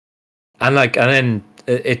and then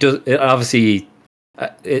it does. It obviously,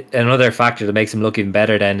 another factor that makes him look even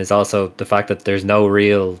better then is also the fact that there's no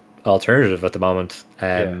real alternative at the moment.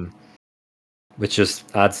 Which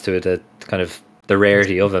just adds to it, kind of the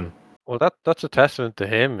rarity of him. Well, that's a testament to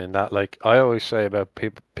him in that, like, I always say about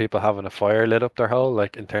people having a fire lit up their hole,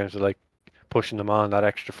 like, in terms of, like, pushing them on that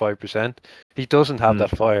extra 5%. He doesn't have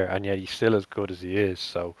that fire, and yet he's still as good as he is.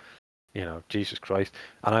 So, Jesus Christ.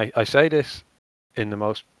 And I say this in the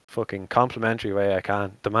most fucking complimentary way I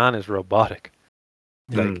can. The man is robotic.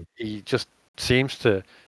 Like, he just seems to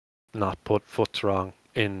not put foots wrong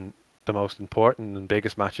in the most important and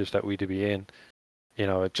biggest matches that we'd be in.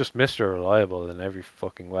 It's just Mr. Reliable in every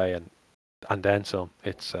fucking way, and then some.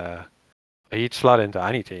 It's he'd slot into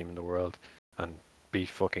any team in the world and be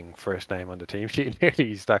fucking first name on the team sheet. Nearly,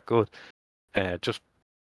 he's that good. Just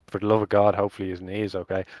for the love of God, hopefully his knee is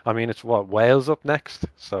okay. I mean, it's Wales up next,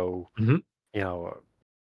 so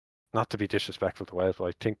not to be disrespectful to Wales, but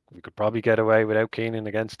I think we could probably get away without Keenan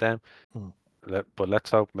against them. But let's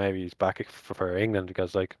hope maybe he's back for England,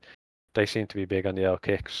 because like they seem to be big on the L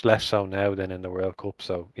kicks, less so now than in the World Cup.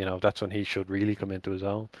 So that's when he should really come into his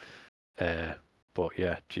own. But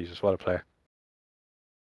yeah, Jesus, what a player!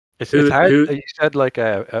 It's hard. You said like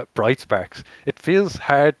bright sparks. It feels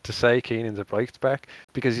hard to say Keenan's a bright spark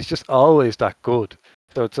because he's just always that good.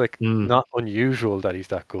 So it's like not unusual that he's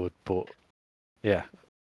that good. But yeah,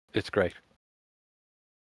 it's great.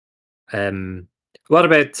 What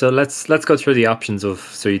about, so let's go through the options of,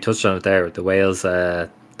 so you touched on it there with the Wales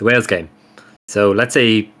game. So let's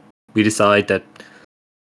say we decide that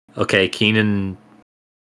okay, Keenan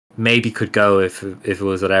maybe could go if it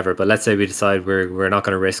was whatever, but let's say we decide we're not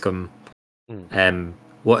going to risk him.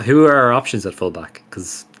 Who are our options at fullback?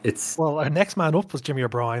 Because it's, well, our next man up was Jimmy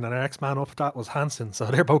O'Brien, and our next man up that was Hansen, so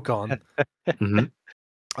they're both gone.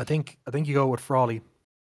 I think you go with Frawley.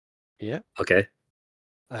 Yeah. Okay.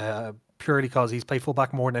 Purely because he's played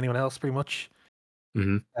fullback more than anyone else, pretty much.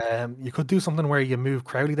 You could do something where you move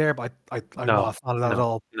Crowley there, but I'm not a fan of that at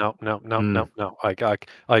all. No.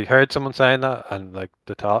 I heard someone saying that, and like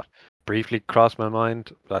the thought briefly crossed my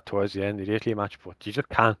mind that towards the end of the Italy match, but you just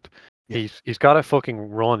can't. Yeah. He's got to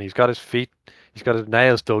fucking run. He's got his feet. He's got his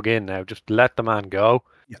nails dug in now. Just let the man go.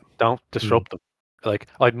 Yeah. Don't disrupt him. Like,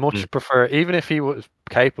 I'd much prefer, even if he was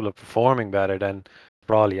capable of performing better than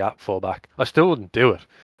Frawley at fullback, I still wouldn't do it.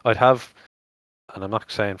 I'd have, and I'm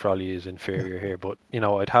not saying Frawley is inferior here, but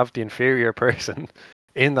I'd have the inferior person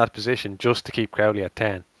in that position just to keep Crowley at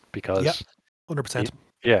 10, because 100%.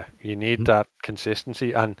 You need that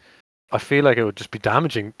consistency, and I feel like it would just be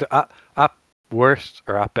damaging at worst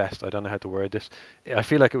or at best. I don't know how to word this. I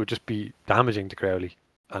feel like it would just be damaging to Crowley,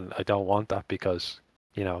 and I don't want that because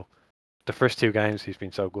the first two games he's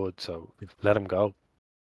been so good, so let him go.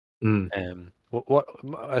 What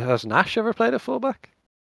has Nash ever played at fullback?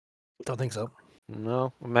 Don't think so.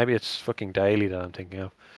 No, maybe it's fucking Daly that I'm thinking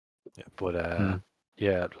of. Yeah, but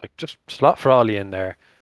like just slot Frawley in there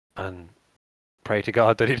and pray to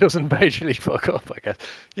God that he doesn't majorly fuck up. I guess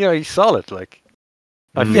he's solid. Like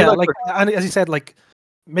I feel like and as you said, like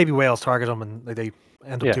maybe Wales target him and they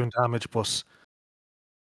end up doing damage, but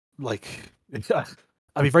like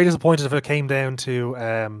I'd be very disappointed if it came down to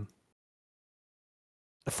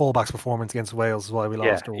the fullback's performance against Wales is why we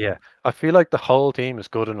lost. Yeah. I feel like the whole team is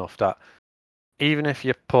good enough that even if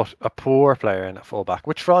you put a poor player in at fullback,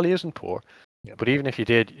 which Frawley isn't poor, but even if you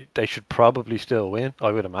did, they should probably still win,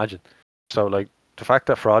 I would imagine. So like the fact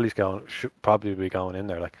that Frawley's should probably be going in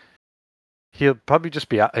there, like he'll probably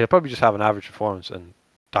just have an average performance, and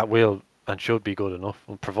that will and should be good enough,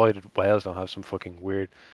 provided Wales don't have some fucking weird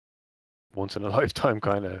once in a lifetime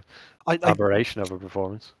kind of aberration of a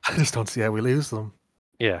performance. I just don't see how we lose them.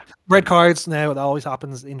 Yeah. Red cards now, that always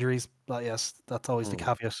happens, injuries, but yes, that's always the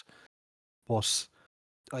caveat. But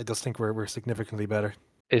I just think we're significantly better.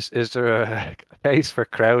 Is there a case for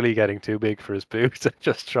Crowley getting too big for his boots and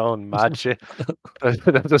just throwing mad shit?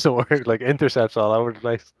 That doesn't work. Like intercepts all over the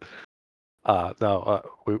place. No,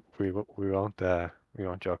 we won't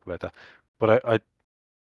joke about that. But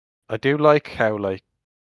I do like how, like,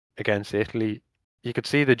 against Italy, you could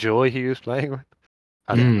see the joy he was playing with,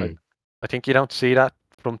 and I think you don't see that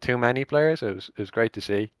from too many players. It was great to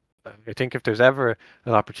see. I think if there's ever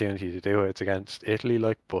an opportunity to do it, it's against Italy.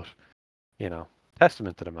 Like, but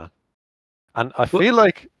testament to the man. And I feel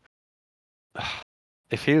like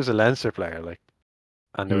if he was a Leinster player, like,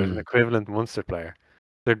 and there was an equivalent Munster player,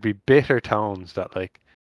 there'd be bitter tones that like,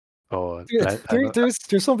 oh,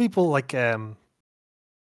 there's some people like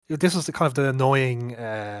this was the kind of the annoying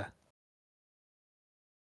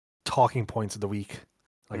talking points of the week.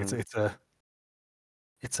 Like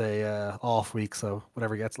it's a off week, so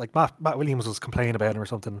whatever gets like Matt Williams was complaining about him or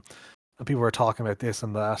something, and people were talking about this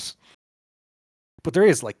and that. But there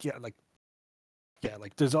is like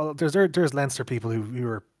there's Leinster people who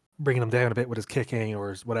are bringing him down a bit with his kicking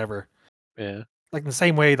or his whatever. Yeah. Like in the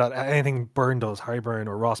same way that anything Byrne does, Harry Byrne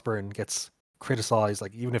or Ross Byrne gets criticized.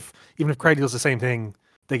 Like even if Craigie does the same thing,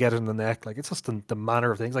 they get it in the neck. Like it's just the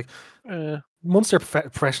manner of things. Like Munster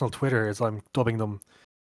professional Twitter, as I'm dubbing them,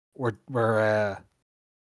 were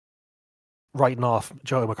writing off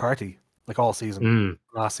Joe McCarthy like all season,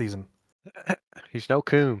 last season. He's no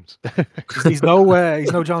Coombs. he's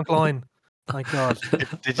no John Klein. Thank God.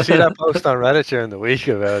 Did you see that post on Reddit during the week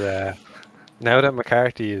about now that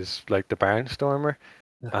McCarthy is like the barnstormer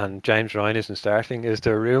and James Ryan isn't starting, is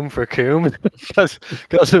there room for Coombs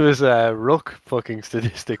because of his ruck fucking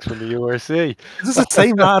statistics from the URC? Is this the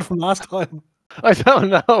same lad from last time? I don't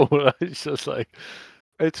know. It's just like,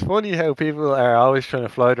 it's funny how people are always trying to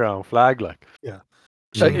fly their own flag. Like,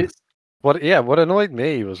 what annoyed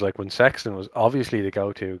me was like when Sexton was obviously the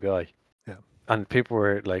go-to guy, and people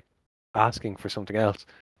were like asking for something else.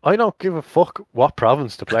 I don't give a fuck what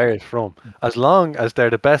province the player is from, as long as they're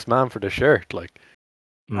the best man for the shirt. Like,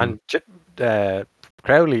 and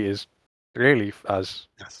Crowley is really, as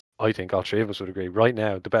I think all three of us would agree, right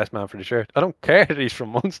now the best man for the shirt. I don't care that he's from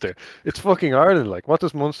Munster. It's fucking Ireland. Like, what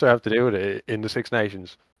does Munster have to do with it in the Six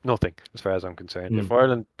Nations? Nothing, as far as I'm concerned. If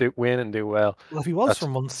Ireland win and do well, if he was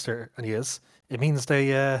from Munster, and he is, it means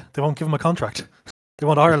they won't give him a contract. They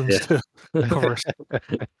want Ireland to cover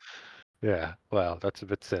it. Yeah, well, that's a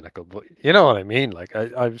bit cynical, but you know what I mean. Like,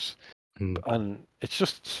 I was, and it's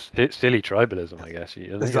just silly tribalism, I guess.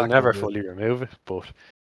 You'll never fully remove it, but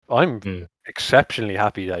I'm exceptionally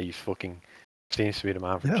happy that he's fucking seems to be the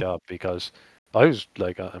man for the job, because I was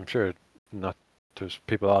like, I'm sure there's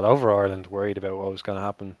people all over Ireland worried about what was going to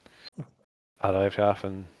happen at IFAF,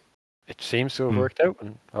 and it seems to have worked out,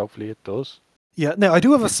 and hopefully it does. Yeah, now I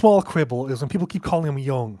do have a small quibble, is when people keep calling him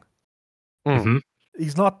young.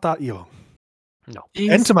 He's not that young. No.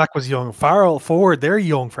 Ntamack was young. Farrell, Ford, they're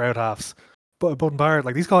young for out halves. But Barrett,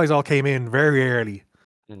 like, these guys all came in very early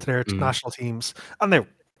to their national teams. And it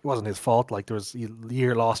wasn't his fault. Like, there was a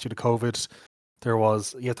year lost due to COVID.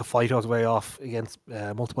 He had to fight his way off against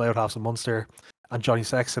multiple out halves in Munster. And Johnny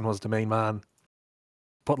Sexton was the main man.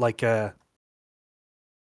 But, like,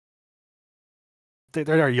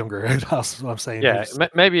 they're younger. That's what I'm saying. Yeah,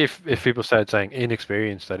 maybe if people started saying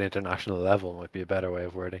inexperienced at international level might be a better way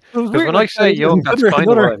of wording. Because when I say young, that's kind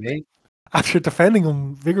of what I mean. After defending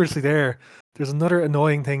him vigorously there's another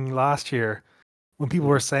annoying thing last year when people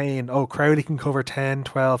were saying, oh, Crowley can cover 10,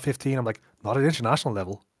 12, 15. I'm like, not at international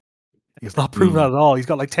level. He's not proven that at all. He's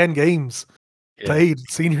got like 10 games played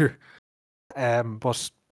senior. But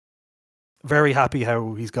very happy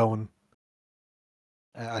how he's going.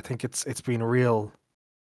 I think it's been a real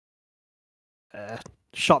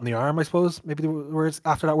shot in the arm, I suppose. Maybe the words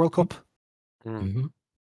after that World Cup.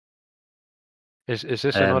 Is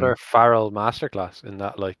this another Farrell masterclass in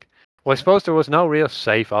that? Like, well, I suppose there was no real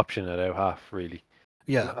safe option at out half, really.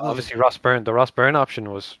 Yeah, obviously the Ross Byrne option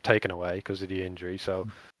was taken away because of the injury. So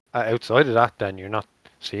outside of that, then you're not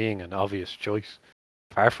seeing an obvious choice.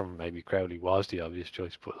 Apart from maybe Crowley was the obvious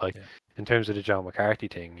choice, but like in terms of the Joe McCarthy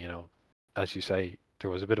thing, as you say, there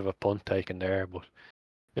was a bit of a punt taken there, but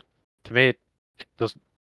to me,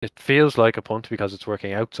 it feels like a punt because it's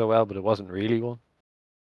working out so well, but it wasn't really one.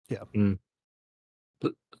 Yeah.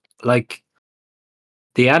 Like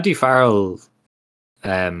the Andy Farrell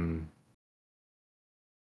kind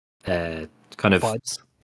of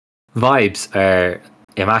vibes are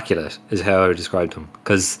immaculate, is how I would describe them.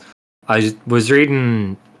 Because I was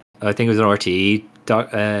reading, I think it was an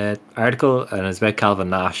RTE article, and it's about Calvin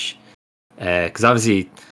Nash. Because obviously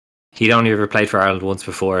he'd only ever played for Ireland once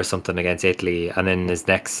before or something against Italy, and then his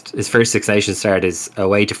first Six Nations start is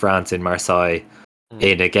away to France in Marseille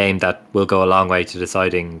in a game that will go a long way to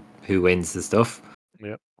deciding who wins the stuff.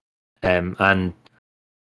 Yeah. And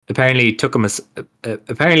apparently it took him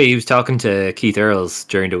apparently he was talking to Keith Earls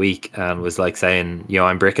during the week and was like saying,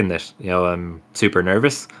 I'm bricking it, I'm super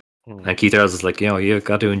nervous. And Keith Earls was like, you've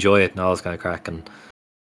got to enjoy it and all this kind of crack. And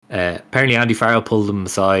apparently Andy Farrell pulled him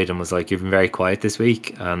aside and was like, you've been very quiet this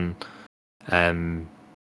week, and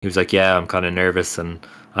he was like, "Yeah, I'm kind of nervous," and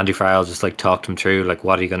Andy Farrell just like talked him through, like,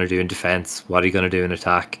 what are you going to do in defense? What are you going to do in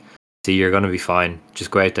attack? See, you're going to be fine.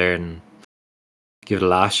 Just go out there and give it a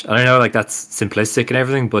lash. And I know, like, that's simplistic and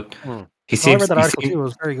everything, but he I seems. read that article too. It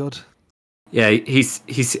was very good. Yeah,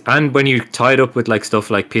 he's and when you tie it up with like stuff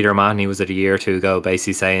like Peter O'Mahony was it a year or two ago,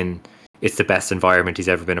 basically saying it's the best environment he's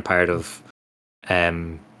ever been a part of.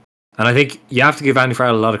 And I think you have to give Andy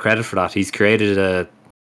Farrell a lot of credit for that. He's created a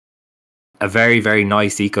very, very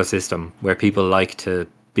nice ecosystem where people like to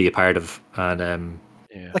be a part of. And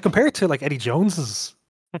like compared to like Eddie Jones's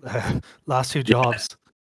last two jobs,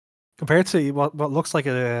 compared to what looks like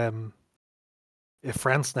a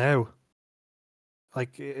France now,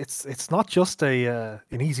 like it's not just an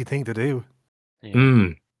easy thing to do.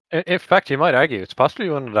 In fact, you might argue it's possibly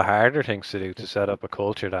one of the harder things to do to set up a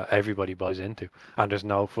culture that everybody buys into, and there's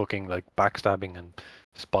no fucking like backstabbing and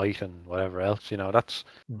spite and whatever else. You know, that's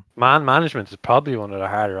man management is probably one of the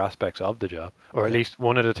harder aspects of the job, or at least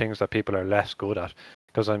one of the things that people are less good at.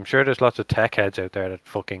 Because I'm sure there's lots of tech heads out there that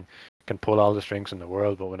fucking can pull all the strings in the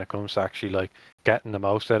world, but when it comes to actually like getting the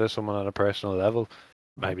most out of someone on a personal level,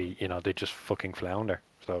 maybe they just fucking flounder.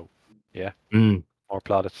 So yeah. More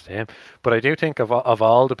plaudits to him. But I do think of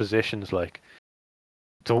all the positions, like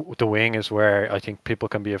the wing is where I think people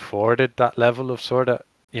can be afforded that level of sort of,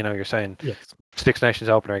 you're saying Six Nations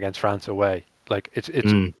opener against France away. Like it's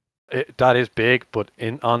that is big, but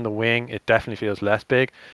on the wing it definitely feels less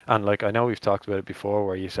big. And like I know we've talked about it before,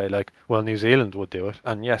 where you say like, well, New Zealand would do it,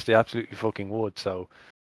 and yes, they absolutely fucking would. So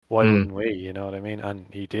why wouldn't we? You know what I mean? And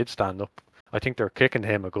he did stand up. I think they're kicking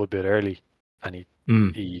him a good bit early, and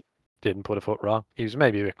he didn't put a foot wrong. He was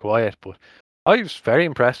maybe a bit quiet, but I was very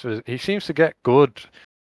impressed with he seems to get good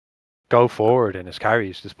go forward in his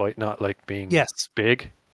carries despite not like being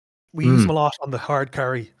big. We use him a lot on the hard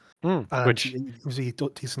carry, which he was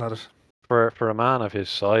decent at it. For a man of his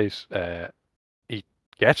size, he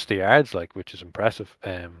gets the yards, like, which is impressive.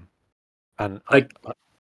 And like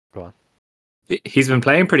go on. He's been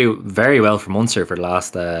playing very well for Munster for the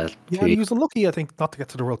last he was unlucky, I think, not to get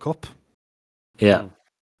to the World Cup. Yeah.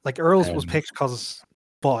 Like Earls was picked because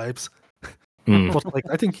vibes, but like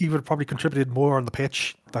I think he would have probably contributed more on the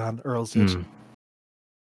pitch than Earls did.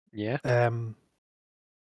 Yeah.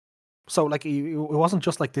 So like it wasn't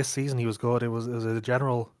just like this season he was good. It was a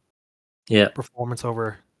general performance over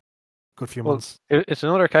a good few months. It's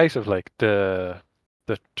another case of like the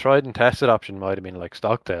tried and tested option might have been like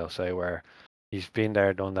Stockdale, say, where he's been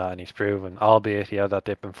there, done that, and he's proven, albeit he had that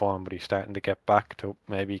dip in form, but he's starting to get back to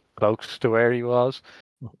maybe close to where he was.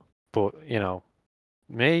 But,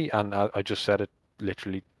 me, and I just said it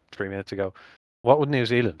literally 3 minutes ago, what would New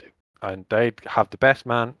Zealand do? And they'd have the best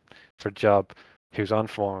man for the job who's on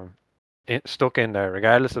form, stuck in there,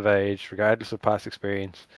 regardless of age, regardless of past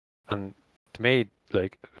experience. And to me,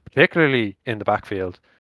 like, particularly in the backfield,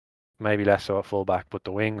 maybe less so at fullback, but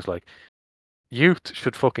the wings, like, youth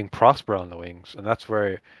should fucking prosper on the wings. And that's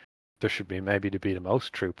where there should be maybe to be the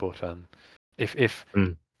most throughput. And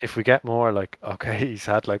if we get more, like, okay, he's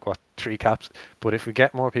had like 3 caps, but if we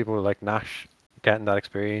get more people like Nash getting that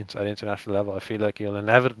experience at international level, I feel like you'll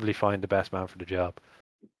inevitably find the best man for the job.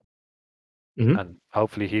 And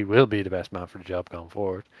hopefully he will be the best man for the job going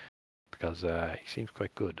forward, because he seems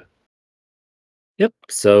quite good. Yep.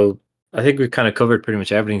 So I think we've kind of covered pretty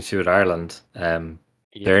much everything to do with Ireland.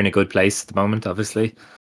 They're in a good place at the moment, obviously.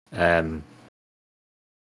 We'll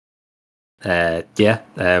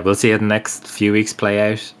see how the next few weeks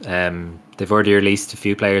play out. They've already released a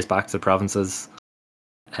few players back to the provinces,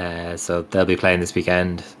 so they'll be playing this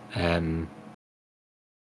weekend.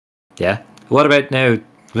 What about now?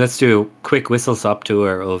 Let's do a quick whistle stop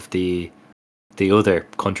tour of the other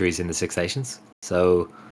countries in the Six Nations. So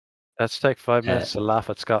let's take 5 minutes to laugh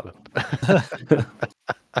at Scotland.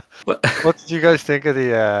 What did you guys think of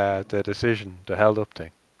the decision, the held up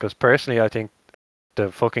thing? Because personally, I think the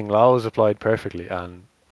fucking law was applied perfectly, and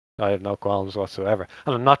I have no qualms whatsoever.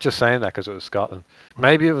 And I'm not just saying that because it was Scotland.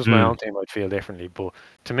 Maybe it was my own team, I'd feel differently. But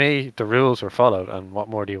to me, the rules were followed, and what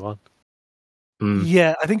more do you want?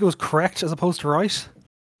 Yeah, I think it was correct as opposed to right.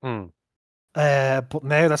 But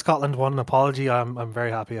now that Scotland won an apology, I'm very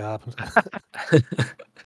happy it happened.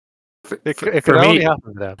 It could only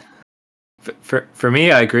happen to them. For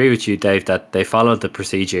me, I agree with you, Dave, that they followed the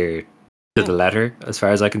procedure to the letter, as far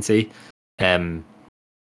as I can see. I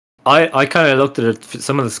kind of looked at it.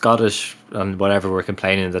 Some of the Scottish and whatever were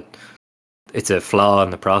complaining that it's a flaw in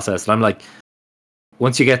the process, and I'm like,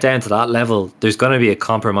 once you get down to that level, there's going to be a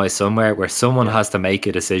compromise somewhere where someone has to make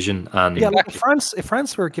a decision. And like if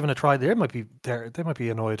France were given a try, they might be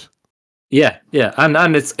annoyed. Yeah,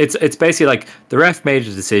 and it's basically like the ref made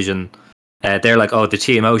a decision. they're like, oh, the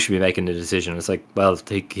TMO should be making the decision. It's like, well,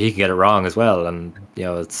 he can get it wrong as well, and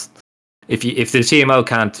it's if the TMO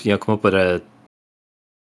can't come up with a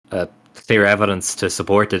clear evidence to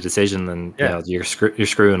support the decision, then you're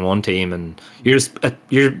screwing one team, and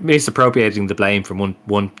you're misappropriating the blame from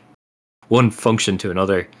one function to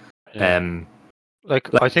another. Yeah.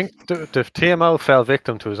 I think the TMO fell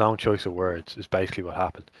victim to his own choice of words is basically what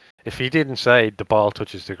happened. If he didn't say the ball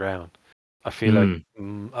touches the ground, I feel like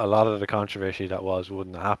a lot of the controversy that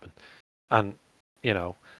wouldn't happen. And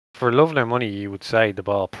for love nor money, you would say the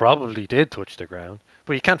ball probably did touch the ground,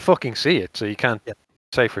 but you can't fucking see it, so you can't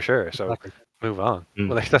say for sure. So move on.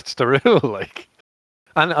 Well, that's the rule.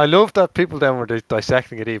 And I love that people then were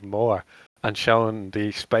dissecting it even more and showing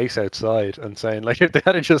the space outside and saying if they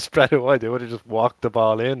had just spread it wide, they would have just walked the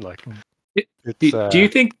ball in. Do you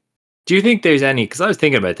think there's any? Because I was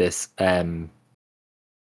thinking about this. That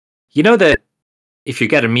if you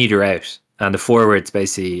get a meter out and the forwards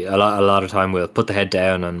basically a lot of time will put the head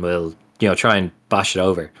down and will try and bash it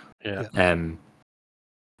over. Yeah.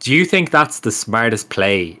 Do you think that's the smartest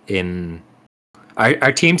play in?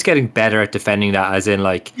 Are teams getting better at defending that? As in,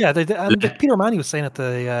 Peter Manny was saying at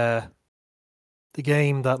the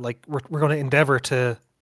game that we're going to endeavor to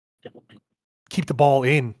keep the ball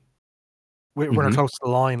in. We're not close to the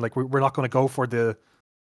line. We're not going to go for the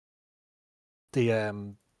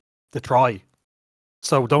try.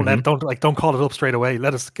 So don't call it up straight away.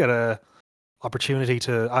 Let us get a opportunity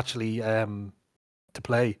to actually to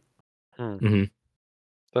play. Mm-hmm.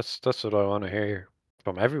 That's what I want to hear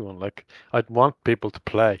from everyone. I'd want people to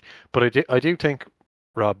play, but I do think,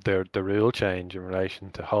 Rob, the rule change in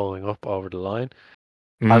relation to holding up over the line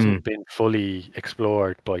hasn't been fully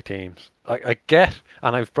explored by teams. I get,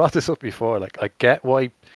 and I've brought this up before. I get why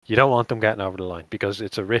you don't want them getting over the line because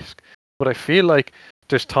it's a risk. But I feel like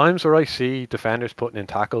there's times where I see defenders putting in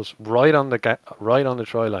tackles right on the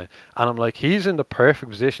try line, and I'm like, he's in the perfect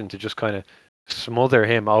position to just kind of smother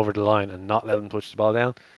him over the line and not let him touch the ball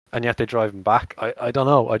down, and yet they drive him back. I don't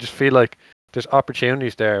know. I just feel like there's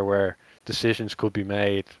opportunities there where decisions could be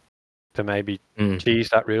made to maybe tease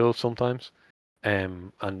that rule sometimes.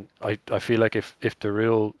 And I feel like if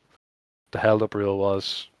the held up rule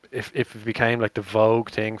was if it became the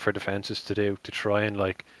vogue thing for defenses to do to try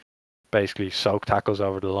and basically soak tackles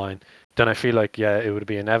over the line, then I feel like it would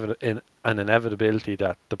be an inevitability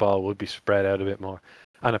that the ball would be spread out a bit more.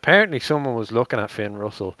 And apparently someone was looking at Finn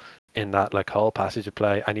Russell in that whole passage of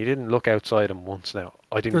play, and he didn't look outside him once. Now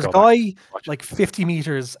I didn't. There's a guy 50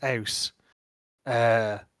 meters out,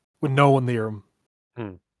 with no one near him.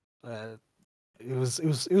 It was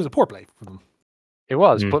a poor play for them. It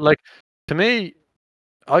was, but to me,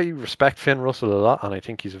 I respect Finn Russell a lot, and I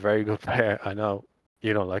think he's a very good player. I know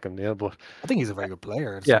you don't like him, Neil, but I think he's a very good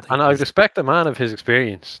player. And I respect a man of his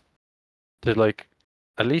experience to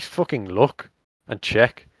at least fucking look and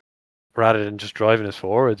check rather than just driving his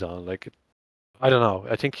forwards on. I don't know.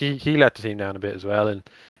 I think he let the team down a bit as well in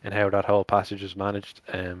how that whole passage is managed.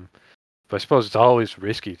 But I suppose it's always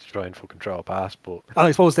risky to try and fucking throw a pass. But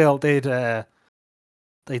I suppose they'd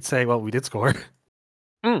say, well, we did score.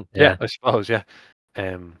 Yeah, I suppose, yeah.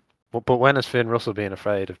 But when is Finn Russell being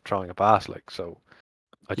afraid of throwing a pass?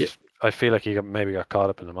 I feel like he maybe got caught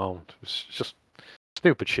up in the moment. It's just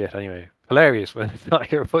stupid shit anyway. Hilarious when it's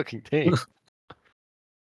not your fucking team.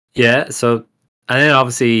 Yeah, so, and then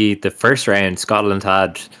obviously the first round, Scotland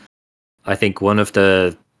had, I think, one of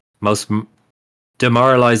the most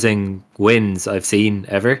demoralizing wins I've seen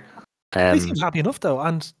ever. They seemed happy enough though,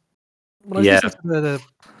 and when I was listening to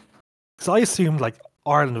because I assumed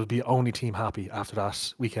Ireland would be the only team happy after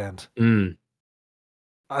that weekend. And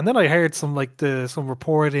then I heard some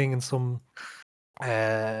reporting and some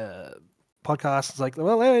podcasts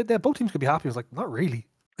both teams could be happy. I was like, not really.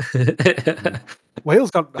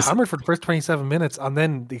 Wales got hammered for the first 27 minutes, and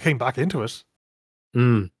then they came back into it.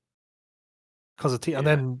 Because and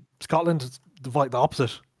then Scotland the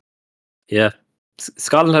opposite. Yeah,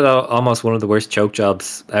 Scotland had almost one of the worst choke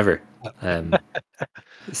jobs ever.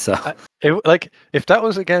 So, if that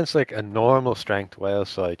was against a normal strength Wales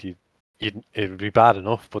side, it would be bad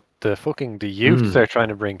enough. But the youth they're trying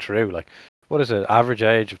to bring through, what is it? Average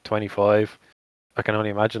age of 25. I can only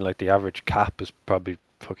imagine the average cap is probably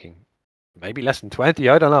fucking maybe less than 20.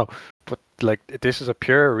 I don't know, but this is a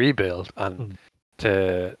pure rebuild, and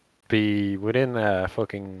to be within a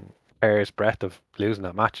fucking hair's breadth of losing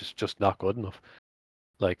that match is just not good enough.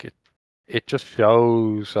 It just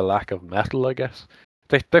shows a lack of mettle, I guess.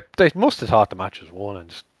 They must have thought the match was won and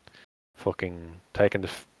just fucking taken the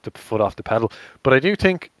foot off the pedal. But I do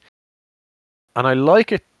think, and I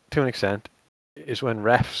like it to an extent, is when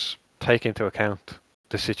refs take into account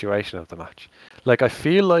the situation of the match. Like I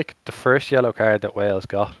feel like the first yellow card that Wales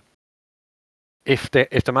got, if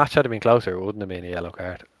the match had been closer, it wouldn't have been a yellow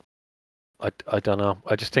card. I don't know.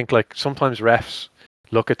 I just think like sometimes refs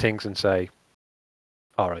look at things and say,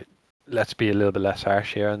 all right, let's be a little bit less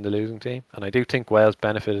harsh here on the losing team. And I do think Wales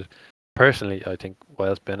benefited. Personally, I think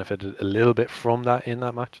Wales benefited a little bit from that in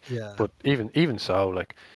that match. Yeah. But even so,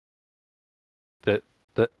 like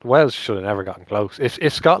the Wales should have never gotten close.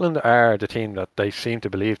 If Scotland are the team that they seem to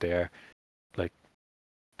believe they are, like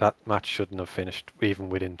that match shouldn't have finished even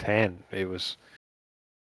within 10. It was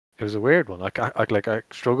a weird one. I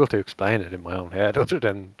struggle to explain it in my own head. Other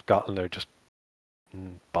than Scotland are just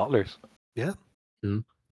bottlers. Yeah. Mm.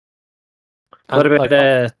 And, What about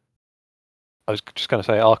I was just going to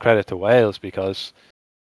say all credit to Wales because,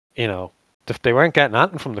 you know, they weren't getting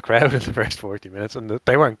anything from the crowd in the first 40 minutes, and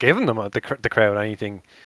they weren't giving them the crowd anything.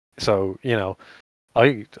 So, you know,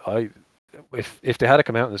 if they had to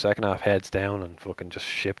come out in the second half heads down and fucking just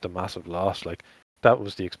shipped a massive loss, like that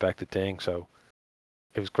was the expected thing. So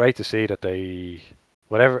it was great to see that they,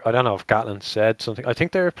 whatever, I don't know if Gatland said something. I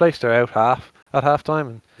think they replaced their out half at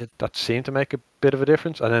halftime, and that seemed to make a bit of a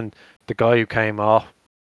difference. And then the guy who came on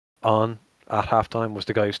at halftime was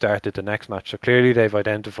the guy who started the next match. So clearly they've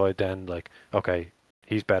identified then, like, okay,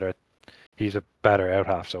 he's a better out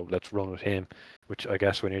half, so let's run with him. Which I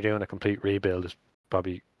guess when you're doing a complete rebuild is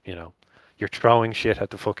probably, you know, you're throwing shit at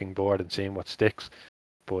the fucking board and seeing what sticks.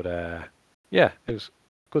 But yeah, it was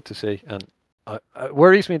good to see. And it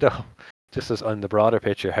worries me though, just as on the broader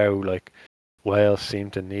picture, how like Wales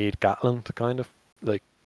seem to need Gatland to kind of like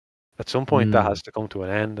at some point that has to come to an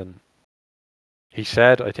end. And he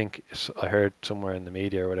said, I think I heard somewhere in the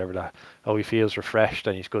media or whatever that, he feels refreshed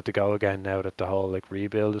and he's good to go again now that the whole like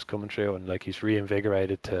rebuild is coming through, and like he's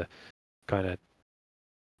reinvigorated to kind of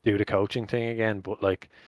do the coaching thing again. But like,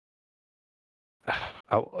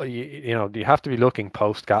 you know, you have to be looking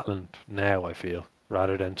post Gatland now, I feel,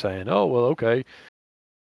 rather than saying, oh well, okay,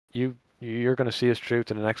 you're going to see us through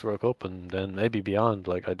to the next World Cup and then maybe beyond.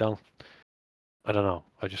 Like I don't know.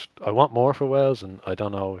 I want more for Wales, and I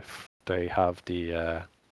don't know if they have the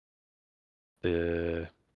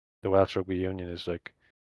Welsh Rugby Union is like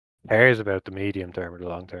cares about the medium term or the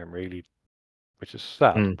long term, really, which is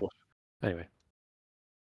sad. But anyway,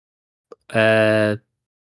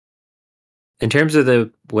 in terms of the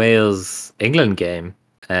Wales England game,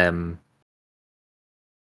 I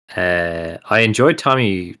enjoyed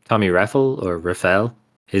Tommy Reffel or Raffel.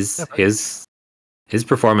 His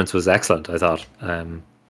performance was excellent, I thought.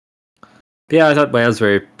 Yeah, I thought Wales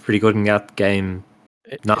were pretty good in that game.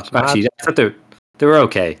 Not actually, I thought they were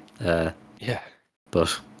okay. Yeah,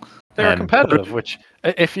 but they were competitive. Which,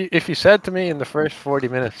 if you said to me in the first 40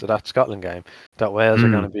 minutes of that Scotland game that Wales are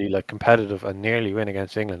going to be like competitive and nearly win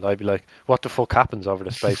against England, I'd be like, what the fuck happens over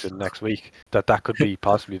the space of next week that could be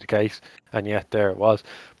possibly the case? And yet there it was.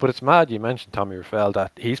 But it's mad you mentioned Tommy Raffel,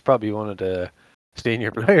 that he's probably one of the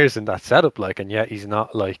senior players in that setup, like, and yet he's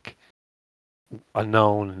not like a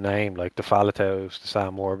known name like the Falataus, the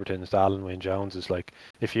Sam Warburtons, the Alan Wynne Jones. Is like,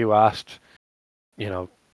 if you asked, you know,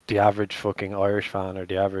 the average fucking Irish fan or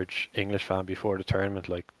the average English fan before the tournament,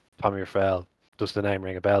 like, Tommy Raffel, does the name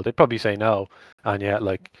ring a bell? They'd probably say no. And yet,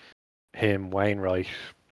 like, him, Wainwright,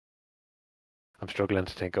 I'm struggling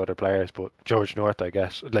to think of other players, but George North, I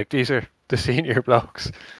guess. Like, these are the senior blokes.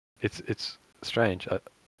 It's strange.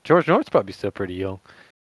 George North's probably still pretty young,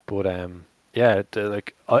 but yeah,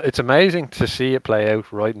 it's amazing to see it play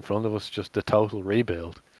out right in front of us, just the total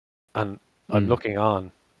rebuild. And I'm looking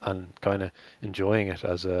on and kind of enjoying it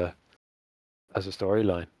as a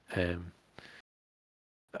storyline.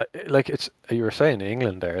 Like, it's, you were saying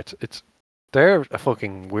England there, it's they're a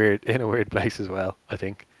fucking weird place as well, I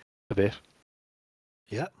think, a bit.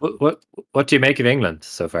 Yeah. What do you make of England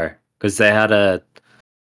so far? Because they had a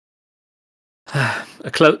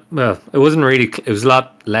close. Well, it wasn't really. It was a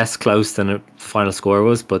lot less close than the final score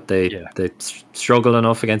was, but they struggled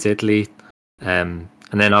enough against Italy, and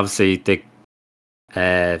then obviously they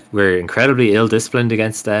were incredibly ill disciplined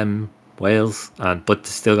against Wales, but they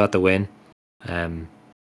still got the win.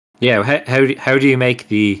 Yeah, how do you make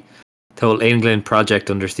the whole England project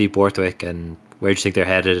under Steve Borthwick, and where do you think they're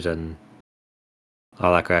headed, and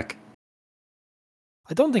all that crack?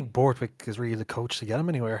 I don't think Borthwick is really the coach to get him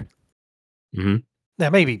anywhere. Mm-hmm. Now,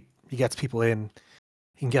 maybe he gets people in,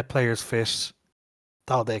 he can get players fit.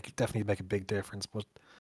 That'll definitely make a big difference. But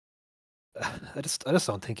I just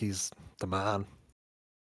don't think he's the man.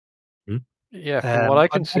 Yeah, from what I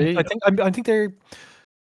can see, I think they're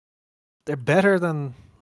better than.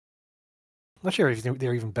 I'm not sure if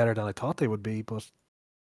they're even better than I thought they would be, but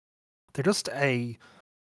they're just they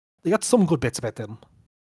got some good bits about them.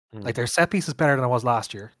 Like their set piece is better than it was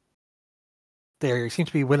last year. They seem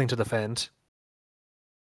to be willing to defend.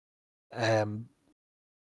 Got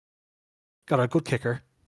a good kicker,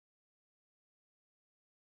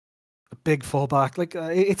 a big fullback. Like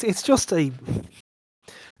it's just the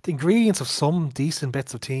ingredients of some decent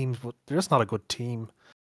bits of teams, but they're just not a good team.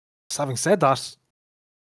 So having said that,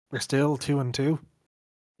 we're still 2-2.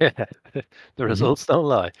 Yeah, the results don't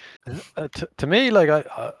lie. To me, like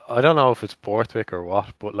I don't know if it's Borthwick or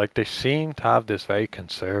what, but like they seem to have this very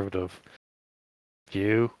conservative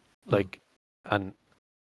view, like, and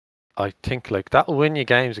I think like that'll win you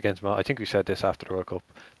games against. I think we said this after the World Cup.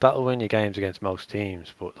 That'll win you games against most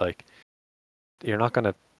teams, but like you're not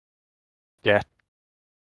gonna get,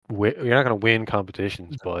 you're not gonna win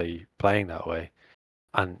competitions by playing that way.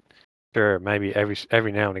 And sure, maybe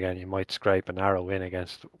every now and again you might scrape a narrow win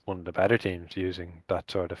against one of the better teams using that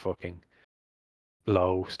sort of fucking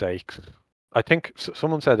low stakes. I think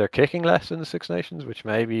someone said they're kicking less in the Six Nations, which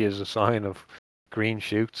maybe is a sign of green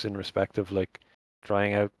shoots in respect of like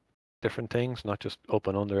trying out different things, not just up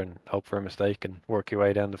and under and hope for a mistake and work your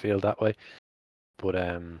way down the field that way. But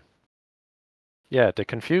yeah, they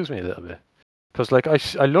confuse me a little bit because like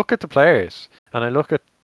I look at the players and I look at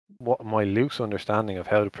what my loose understanding of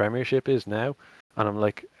how the Premiership is now, and I'm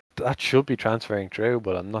like, that should be transferring through,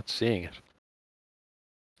 but I'm not seeing it.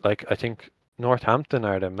 Like I think Northampton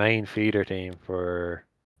are the main feeder team for,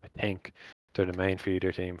 I think they're the main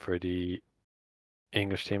feeder team for the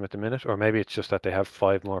English team at the minute, or maybe it's just that they have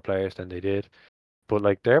 5 more players than they did. But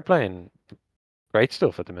like they're playing great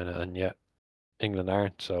stuff at the minute, and yet England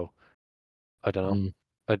aren't. So I don't know.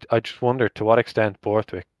 I just wonder to what extent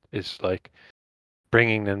Borthwick is like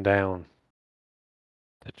bringing them down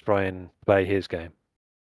to try and play his game.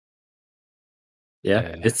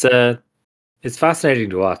 Yeah, it's fascinating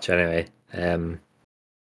to watch anyway.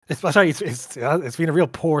 It's been a real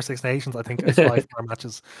poor Six Nations. I think it's 5 more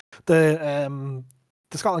matches. The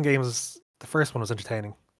Scotland games, the first one was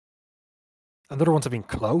entertaining. Another ones have been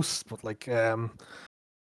close, but like yeah,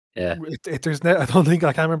 there's I don't think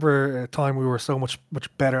I can't remember a time we were so much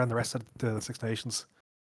better than the rest of the Six Nations.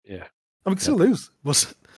 Yeah, I mean, we can still lose.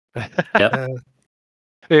 But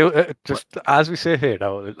just as we sit here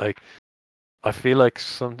though, like I feel like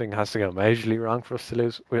something has to go majorly wrong for us to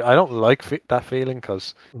lose. I don't like that feeling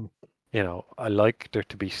because you know I like there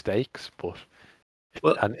to be stakes, but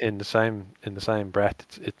and in the same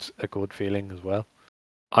breath, it's a good feeling as well.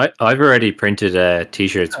 I've already printed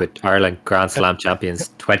T-shirts with Ireland Grand Slam champions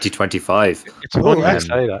 2025. It's funny you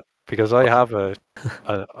say that because I have a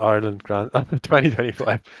Ireland Grand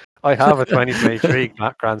 2025. I have a 2023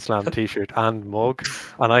 Grand Slam T-shirt and mug,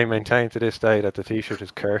 and I maintain to this day that the T-shirt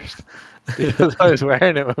is cursed because I was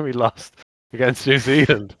wearing it when we lost against New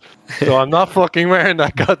Zealand. So I'm not fucking wearing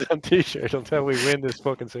that goddamn T-shirt until we win this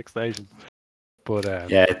fucking Six Nations. But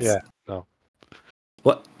no.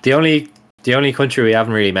 What the only country we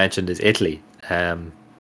haven't really mentioned is Italy.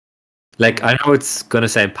 Like I know it's gonna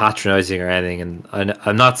sound patronising or anything, and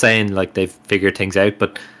I'm not saying like they've figured things out,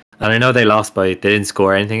 but and I know they lost they didn't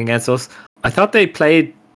score anything against us. I thought they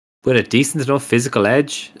played with a decent enough physical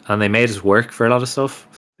edge, and they made us work for a lot of stuff.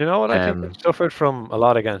 You know what I think they suffered from a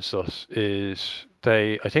lot against us is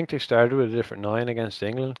I think they started with a different 9 against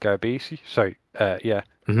England. Garbisi, sorry, yeah,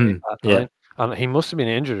 and he must have been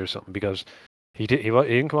injured or something because he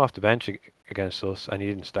didn't come off the bench against us and he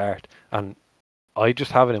didn't start. And I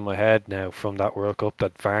just have it in my head now from that World Cup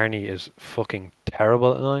that Varney is fucking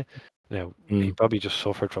terrible at 9. Now he probably just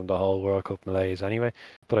suffered from the whole World Cup malaise anyway.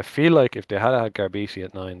 But I feel like if they had had Garbisi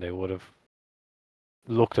at 9, they would have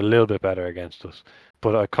looked a little bit better against us.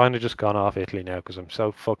 But I kind of just gone off Italy now because I'm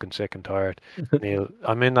so fucking sick and tired. Neil,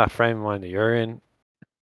 I'm in that frame of mind that you're in,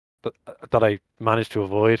 that I managed to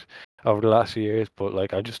avoid over the last few years. But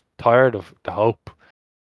like, I'm just tired of the hope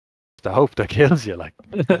that kills you. Like,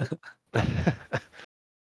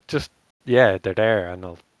 just they're there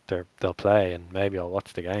and they'll play and maybe I'll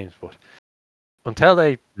watch the games. But until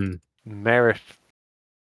they merit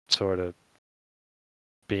sort of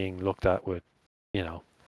being looked at with, you know,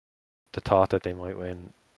 the thought that they might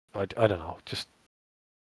win, I don't know, just,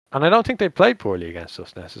 and I don't think they played poorly against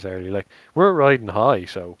us necessarily. Like we're riding high,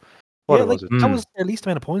 so that was their least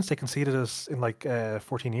amount of points they conceded us in like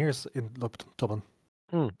 14 years in Dublin.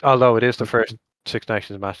 Although it is the first Six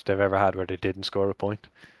Nations match they've ever had where they didn't score a point,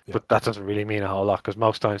 but that doesn't really mean a whole lot because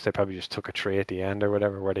most times they probably just took a 3 at the end or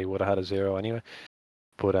whatever, where they would have had a 0 anyway.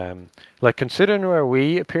 But like considering where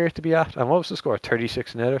we appear to be at, and what was the score,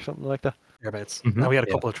 36-0 or something like that? Thereabouts. And we had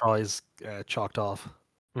a couple of tries chalked off.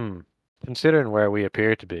 Considering where we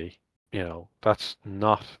appear to be, you know, that's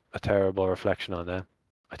not a terrible reflection on them,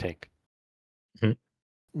 I think.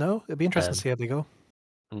 No, it'd be interesting to see how they go.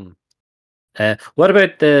 What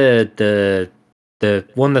about the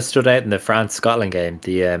one that stood out in the France-Scotland game,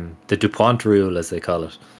 the Dupont rule, as they call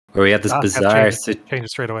it, where we had this bizarre change it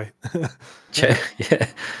straight away. yeah.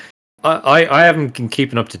 I haven't been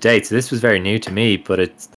keeping up to date, so this was very new to me. But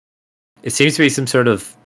it seems to be some sort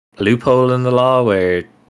of loophole in the law where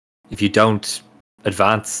if you don't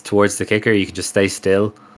advance towards the kicker, you can just stay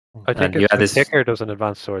still. I think if the kicker doesn't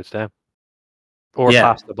advance towards them or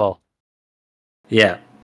pass the ball. Yeah,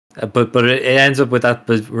 but it ends up with that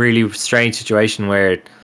really strange situation where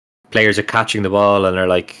players are catching the ball and are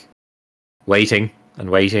like waiting and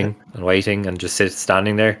waiting and waiting and just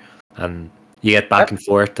standing there, and you get back and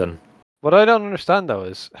forth. And what I don't understand though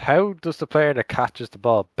is how does the player that catches the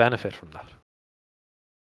ball benefit from that?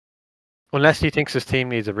 Unless he thinks his team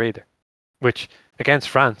needs a breather, which against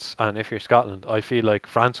France, and if you're Scotland, I feel like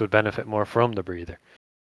France would benefit more from the breather.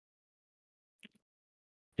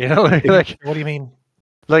 You know, like what do you mean?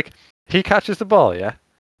 Like he catches the ball, yeah.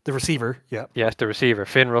 The receiver, yeah. Yes, the receiver,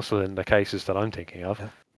 Finn Russell, in the cases that I'm thinking of,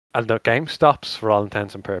 and the game stops for all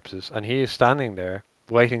intents and purposes, and he is standing there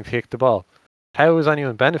waiting to kick the ball. How is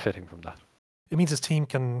anyone benefiting from that? It means his team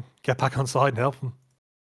can get back on side and help him.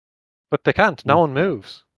 But they can't. No one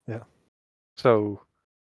moves. Yeah. So,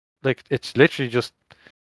 like, it's literally just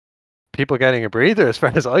people getting a breather, as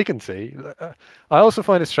far as I can see. I also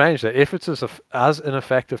find it strange that if it's as an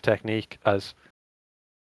effective technique as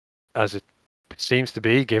it seems to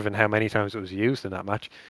be, given how many times it was used in that match,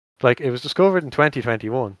 like it was discovered in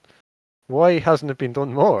 2021. Why hasn't it been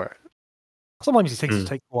done more? Sometimes these things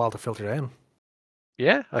take a while to filter down.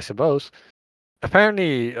 Yeah, I suppose.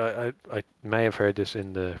 Apparently, I may have heard this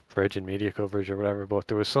in the Virgin Media coverage or whatever, but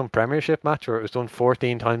there was some Premiership match where it was done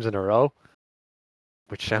 14 times in a row,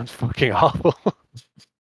 which sounds fucking awful.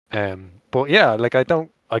 But yeah, like I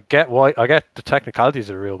get the technicalities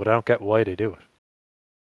of the rule, but I don't get why they do it.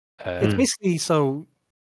 It's basically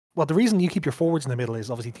the reason you keep your forwards in the middle is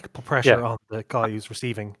obviously to put pressure on the guy who's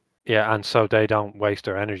receiving. Yeah, and so they don't waste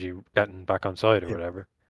their energy getting back on side or whatever.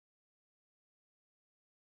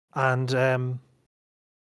 And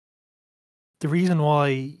the reason why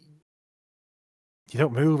you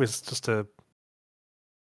don't move is just to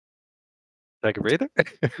take a breather.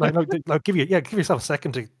 give yourself a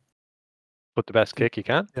second to put the best kick you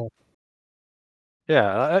can.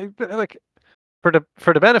 Yeah, like for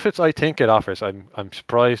the benefits I think it offers, I'm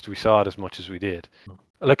surprised we saw it as much as we did.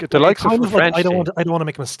 Like the likes of the French I don't want to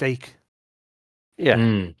make a mistake.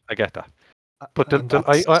 Yeah, I get that. But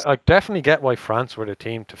I definitely get why France were the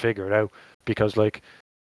team to figure it out, because like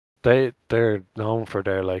they're known for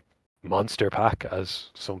their like monster pack,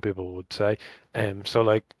 as some people would say. So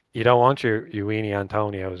like you don't want your Uini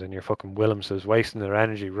Antonios and your fucking Willemses wasting their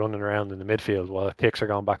energy running around in the midfield while kicks are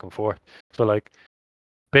going back and forth. So like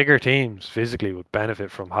bigger teams physically would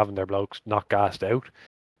benefit from having their blokes not gassed out.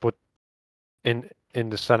 But in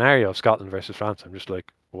the scenario of Scotland versus France, I'm just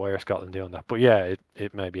like, why are Scotland doing that? But yeah,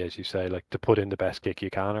 it may be, as you say, like to put in the best kick you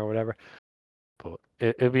can or whatever. But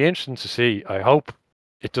it'll be interesting to see. I hope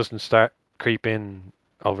it doesn't start creep in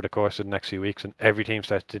over the course of the next few weeks and every team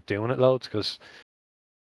starts doing it loads, because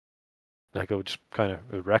like it would just kind of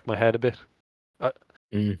wreck my head a bit.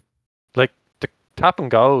 Like the tap and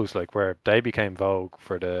goes, like where they became vogue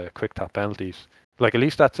for the quick tap penalties, like at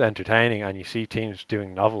least that's entertaining and you see teams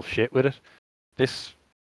doing novel shit with it. This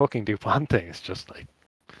fucking Dupont thing is just like,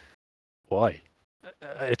 why?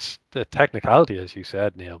 It's the technicality, as you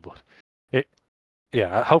said, Neil, but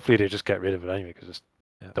hopefully they just get rid of it anyway, because it's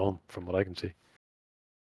dumb from what I can see.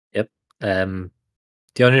 Yep. The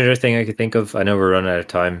only other thing I could think of, I know we're running out of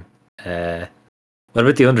time. What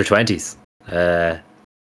about the under-20s?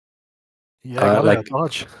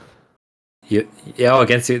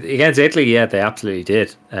 Against Italy, yeah, they absolutely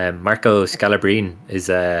did. Marco Scalabrini is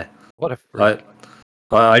what a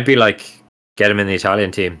I'd be like, get him in the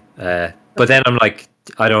Italian team. But then I'm like,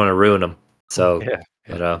 I don't want to ruin him. So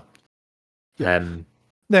you know.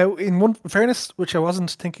 Now, in one fairness, which I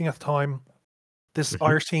wasn't thinking at the time, this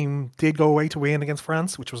Irish team did go away to win against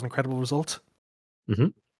France, which was an incredible result.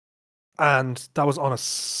 And that was on a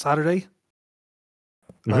Saturday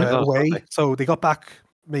away. Sunday. So they got back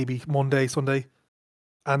maybe Monday, Sunday,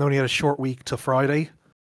 and only had a short week to Friday.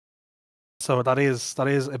 So that is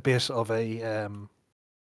a bit of a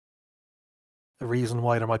reason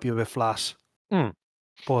why there might be a bit flat.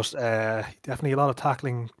 But definitely a lot of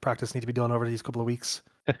tackling practice need to be done over these couple of weeks.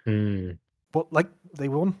 But like they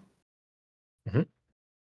won.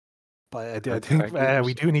 But I think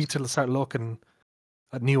we do need to start looking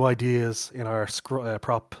at new ideas in our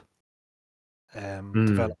prop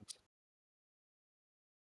development.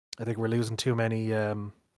 I think we're losing too many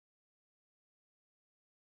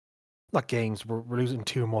not games. We're losing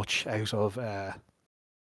too much out of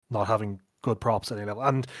not having good props at any level,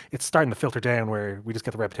 and it's starting to filter down where we just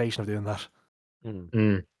get the reputation of doing that.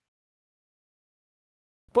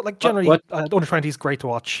 But like generally, under 20 is great to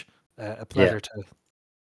watch. A pleasure to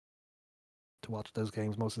watch those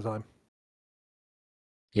games most of the time.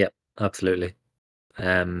 Yep, absolutely.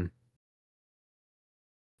 Yeah,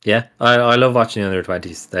 I love watching the under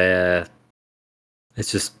 20s. They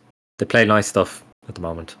it's just they play nice stuff at the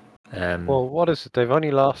moment. Well, what is it? They've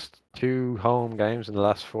only lost 2 home games in the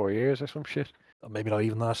last 4 years or some shit. Or maybe not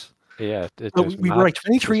even that. Yeah, we were like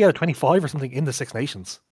 23 out of 25 or something in the Six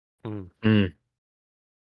Nations. That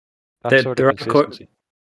sort of consistency.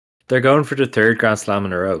 They're going for the 3rd Grand Slam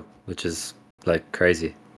in a row, which is like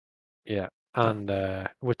crazy. Yeah, and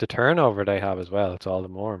with the turnover they have as well, it's all the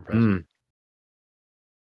more impressive.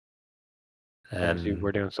 Obviously,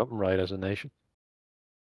 we're doing something right as a nation.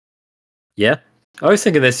 Yeah, I was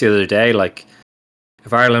thinking this the other day. Like,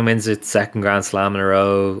 if Ireland wins its 2nd Grand Slam in a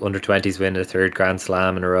row, under 20s win a 3rd Grand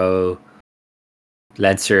Slam in a row,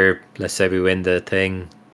 Leinster, let's say we win the thing,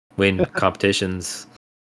 win competitions.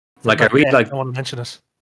 Like, are we like? I want to mention it.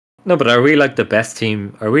 No, but are we like the best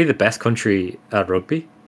team? Are we the best country at rugby?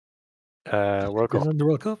 World Cup. The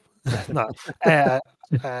World Cup? No.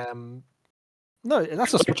 No,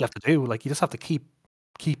 that's just what you have to do. Like, you just have to keep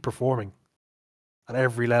performing at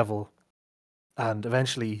every level, and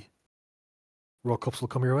eventually, World Cups will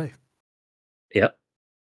come your way. Yeah.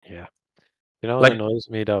 Yeah. You know what annoys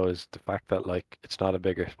me though is the fact that like it's not a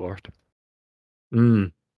bigger sport.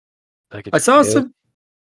 Like I saw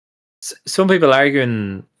some people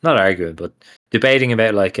not arguing, but debating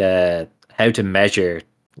about like how to measure,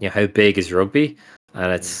 how big is rugby,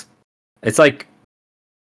 and it's like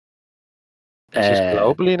is this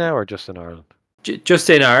globally now or just in Ireland? Just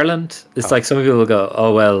in Ireland, it's like some people will go,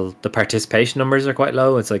 "Oh well, the participation numbers are quite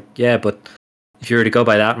low." It's like, yeah, but if you were to go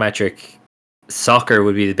by that metric, soccer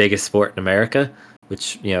would be the biggest sport in America,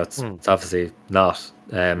 which it's obviously not.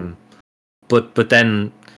 But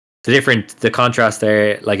then the contrast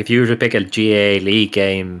there, like if you were to pick a GAA league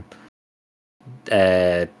game,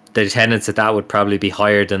 the attendance at that would probably be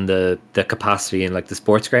higher than the capacity in like the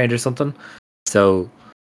sports ground or something. So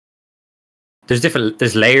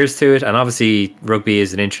there's layers to it, and obviously rugby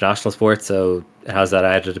is an international sport, so it has that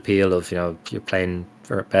added appeal of you're playing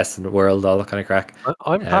for best in the world, all that kind of crack.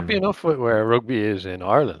 I'm happy enough with where rugby is in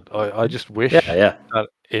Ireland. I just wish that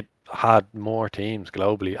it had more teams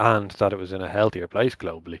globally and that it was in a healthier place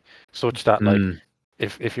globally, such that like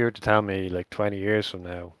if you were to tell me like 20 years from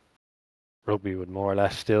now rugby would more or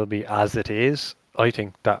less still be as it is, I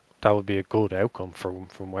think that would be a good outcome from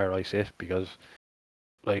where I sit, because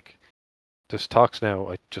like there's talks now,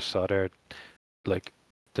 I just saw there, like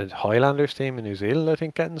the Highlanders team in New Zealand I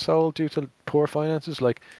think getting sold due to poor finances.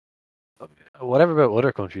 Like whatever about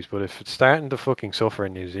other countries, but if it's starting to fucking suffer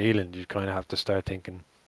in New Zealand, you kind of have to start thinking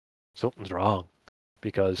something's wrong,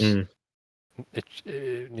 because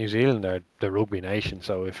New Zealand are the rugby nation,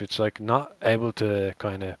 so if it's like not able to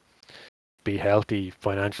kind of be healthy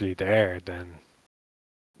financially there, then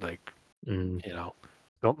like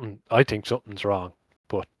I think something's wrong.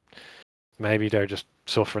 But maybe they're just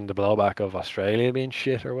suffering the blowback of Australia being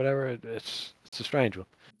shit or whatever. It's a strange one.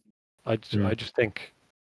 I just think.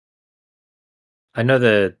 I know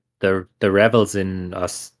the Rebels in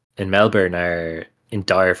Melbourne are in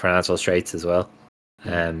dire financial straits as well.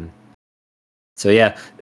 So yeah,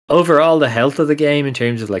 overall the health of the game in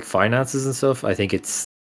terms of like finances and stuff, I think it's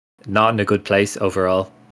not in a good place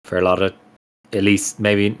overall for a lot of, at least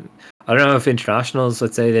maybe, I don't know if internationals,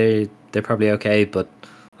 let's say they're probably okay, but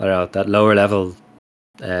I don't know, that lower level,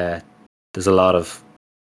 there's a lot of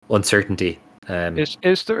uncertainty.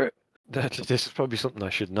 Is there? This is probably something I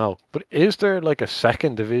should know, but is there like a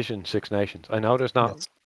second division Six Nations? I know there's not. Yes.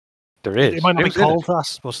 There is. It might not be called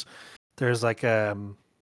that, but there's like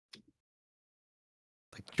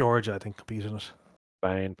Georgia, I think, competes in it.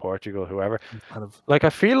 Spain, Portugal, whoever. Like I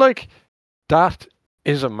feel like that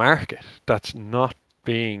is a market that's not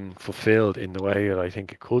being fulfilled in the way that I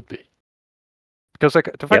think it could be. Because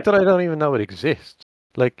like the fact that I don't even know it exists,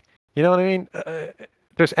 like, you know what I mean?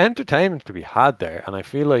 There's entertainment to be had there, and I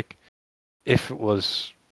feel like if it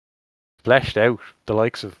was fleshed out, the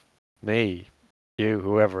likes of me, you,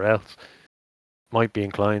 whoever else, might be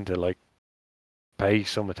inclined to like pay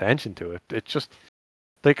some attention to it. It's just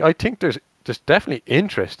like I think there's definitely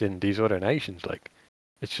interest in these other nations. Like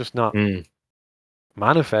it's just not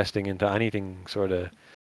manifesting into anything sort of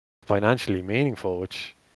financially meaningful,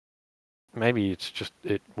 which maybe it's just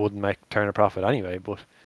it wouldn't turn a profit anyway. But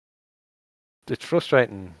it's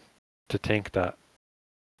frustrating to think that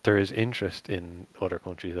there is interest in other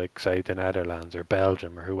countries, like say the Netherlands or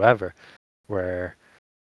Belgium or whoever, where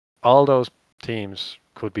all those teams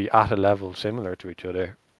could be at a level similar to each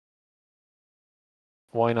other.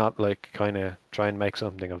 Why not like kind of try and make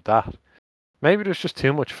something of that? Maybe there's just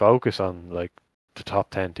too much focus on like the top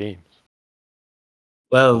 10 teams.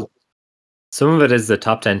 Well, some of it is the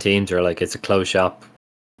top 10 teams are like, it's a closed shop.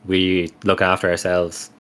 We look after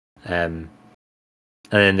ourselves. And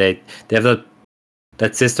then they have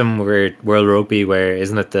that system where World Rugby, where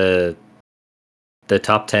isn't it the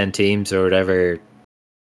top 10 teams or whatever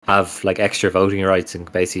have like extra voting rights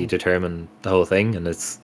and basically determine the whole thing, and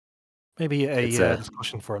it's maybe a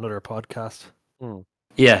discussion for another podcast.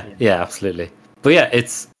 Yeah, absolutely. But yeah,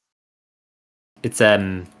 it's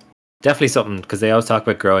definitely something, because they always talk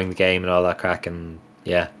about growing the game and all that crack, and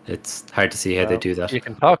yeah, it's hard to see how they do that. You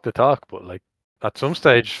can talk the talk, but like at some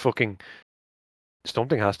stage, fucking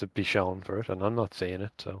something has to be shown for it, and I'm not seeing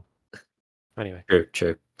it. So anyway,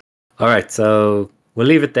 True. All right, so we'll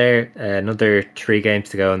leave it there. Another 3 games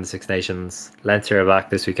to go in the Six Nations. Leinster are back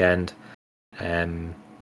this weekend.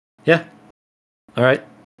 Yeah. All right.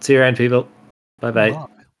 See you around, people. Bye bye.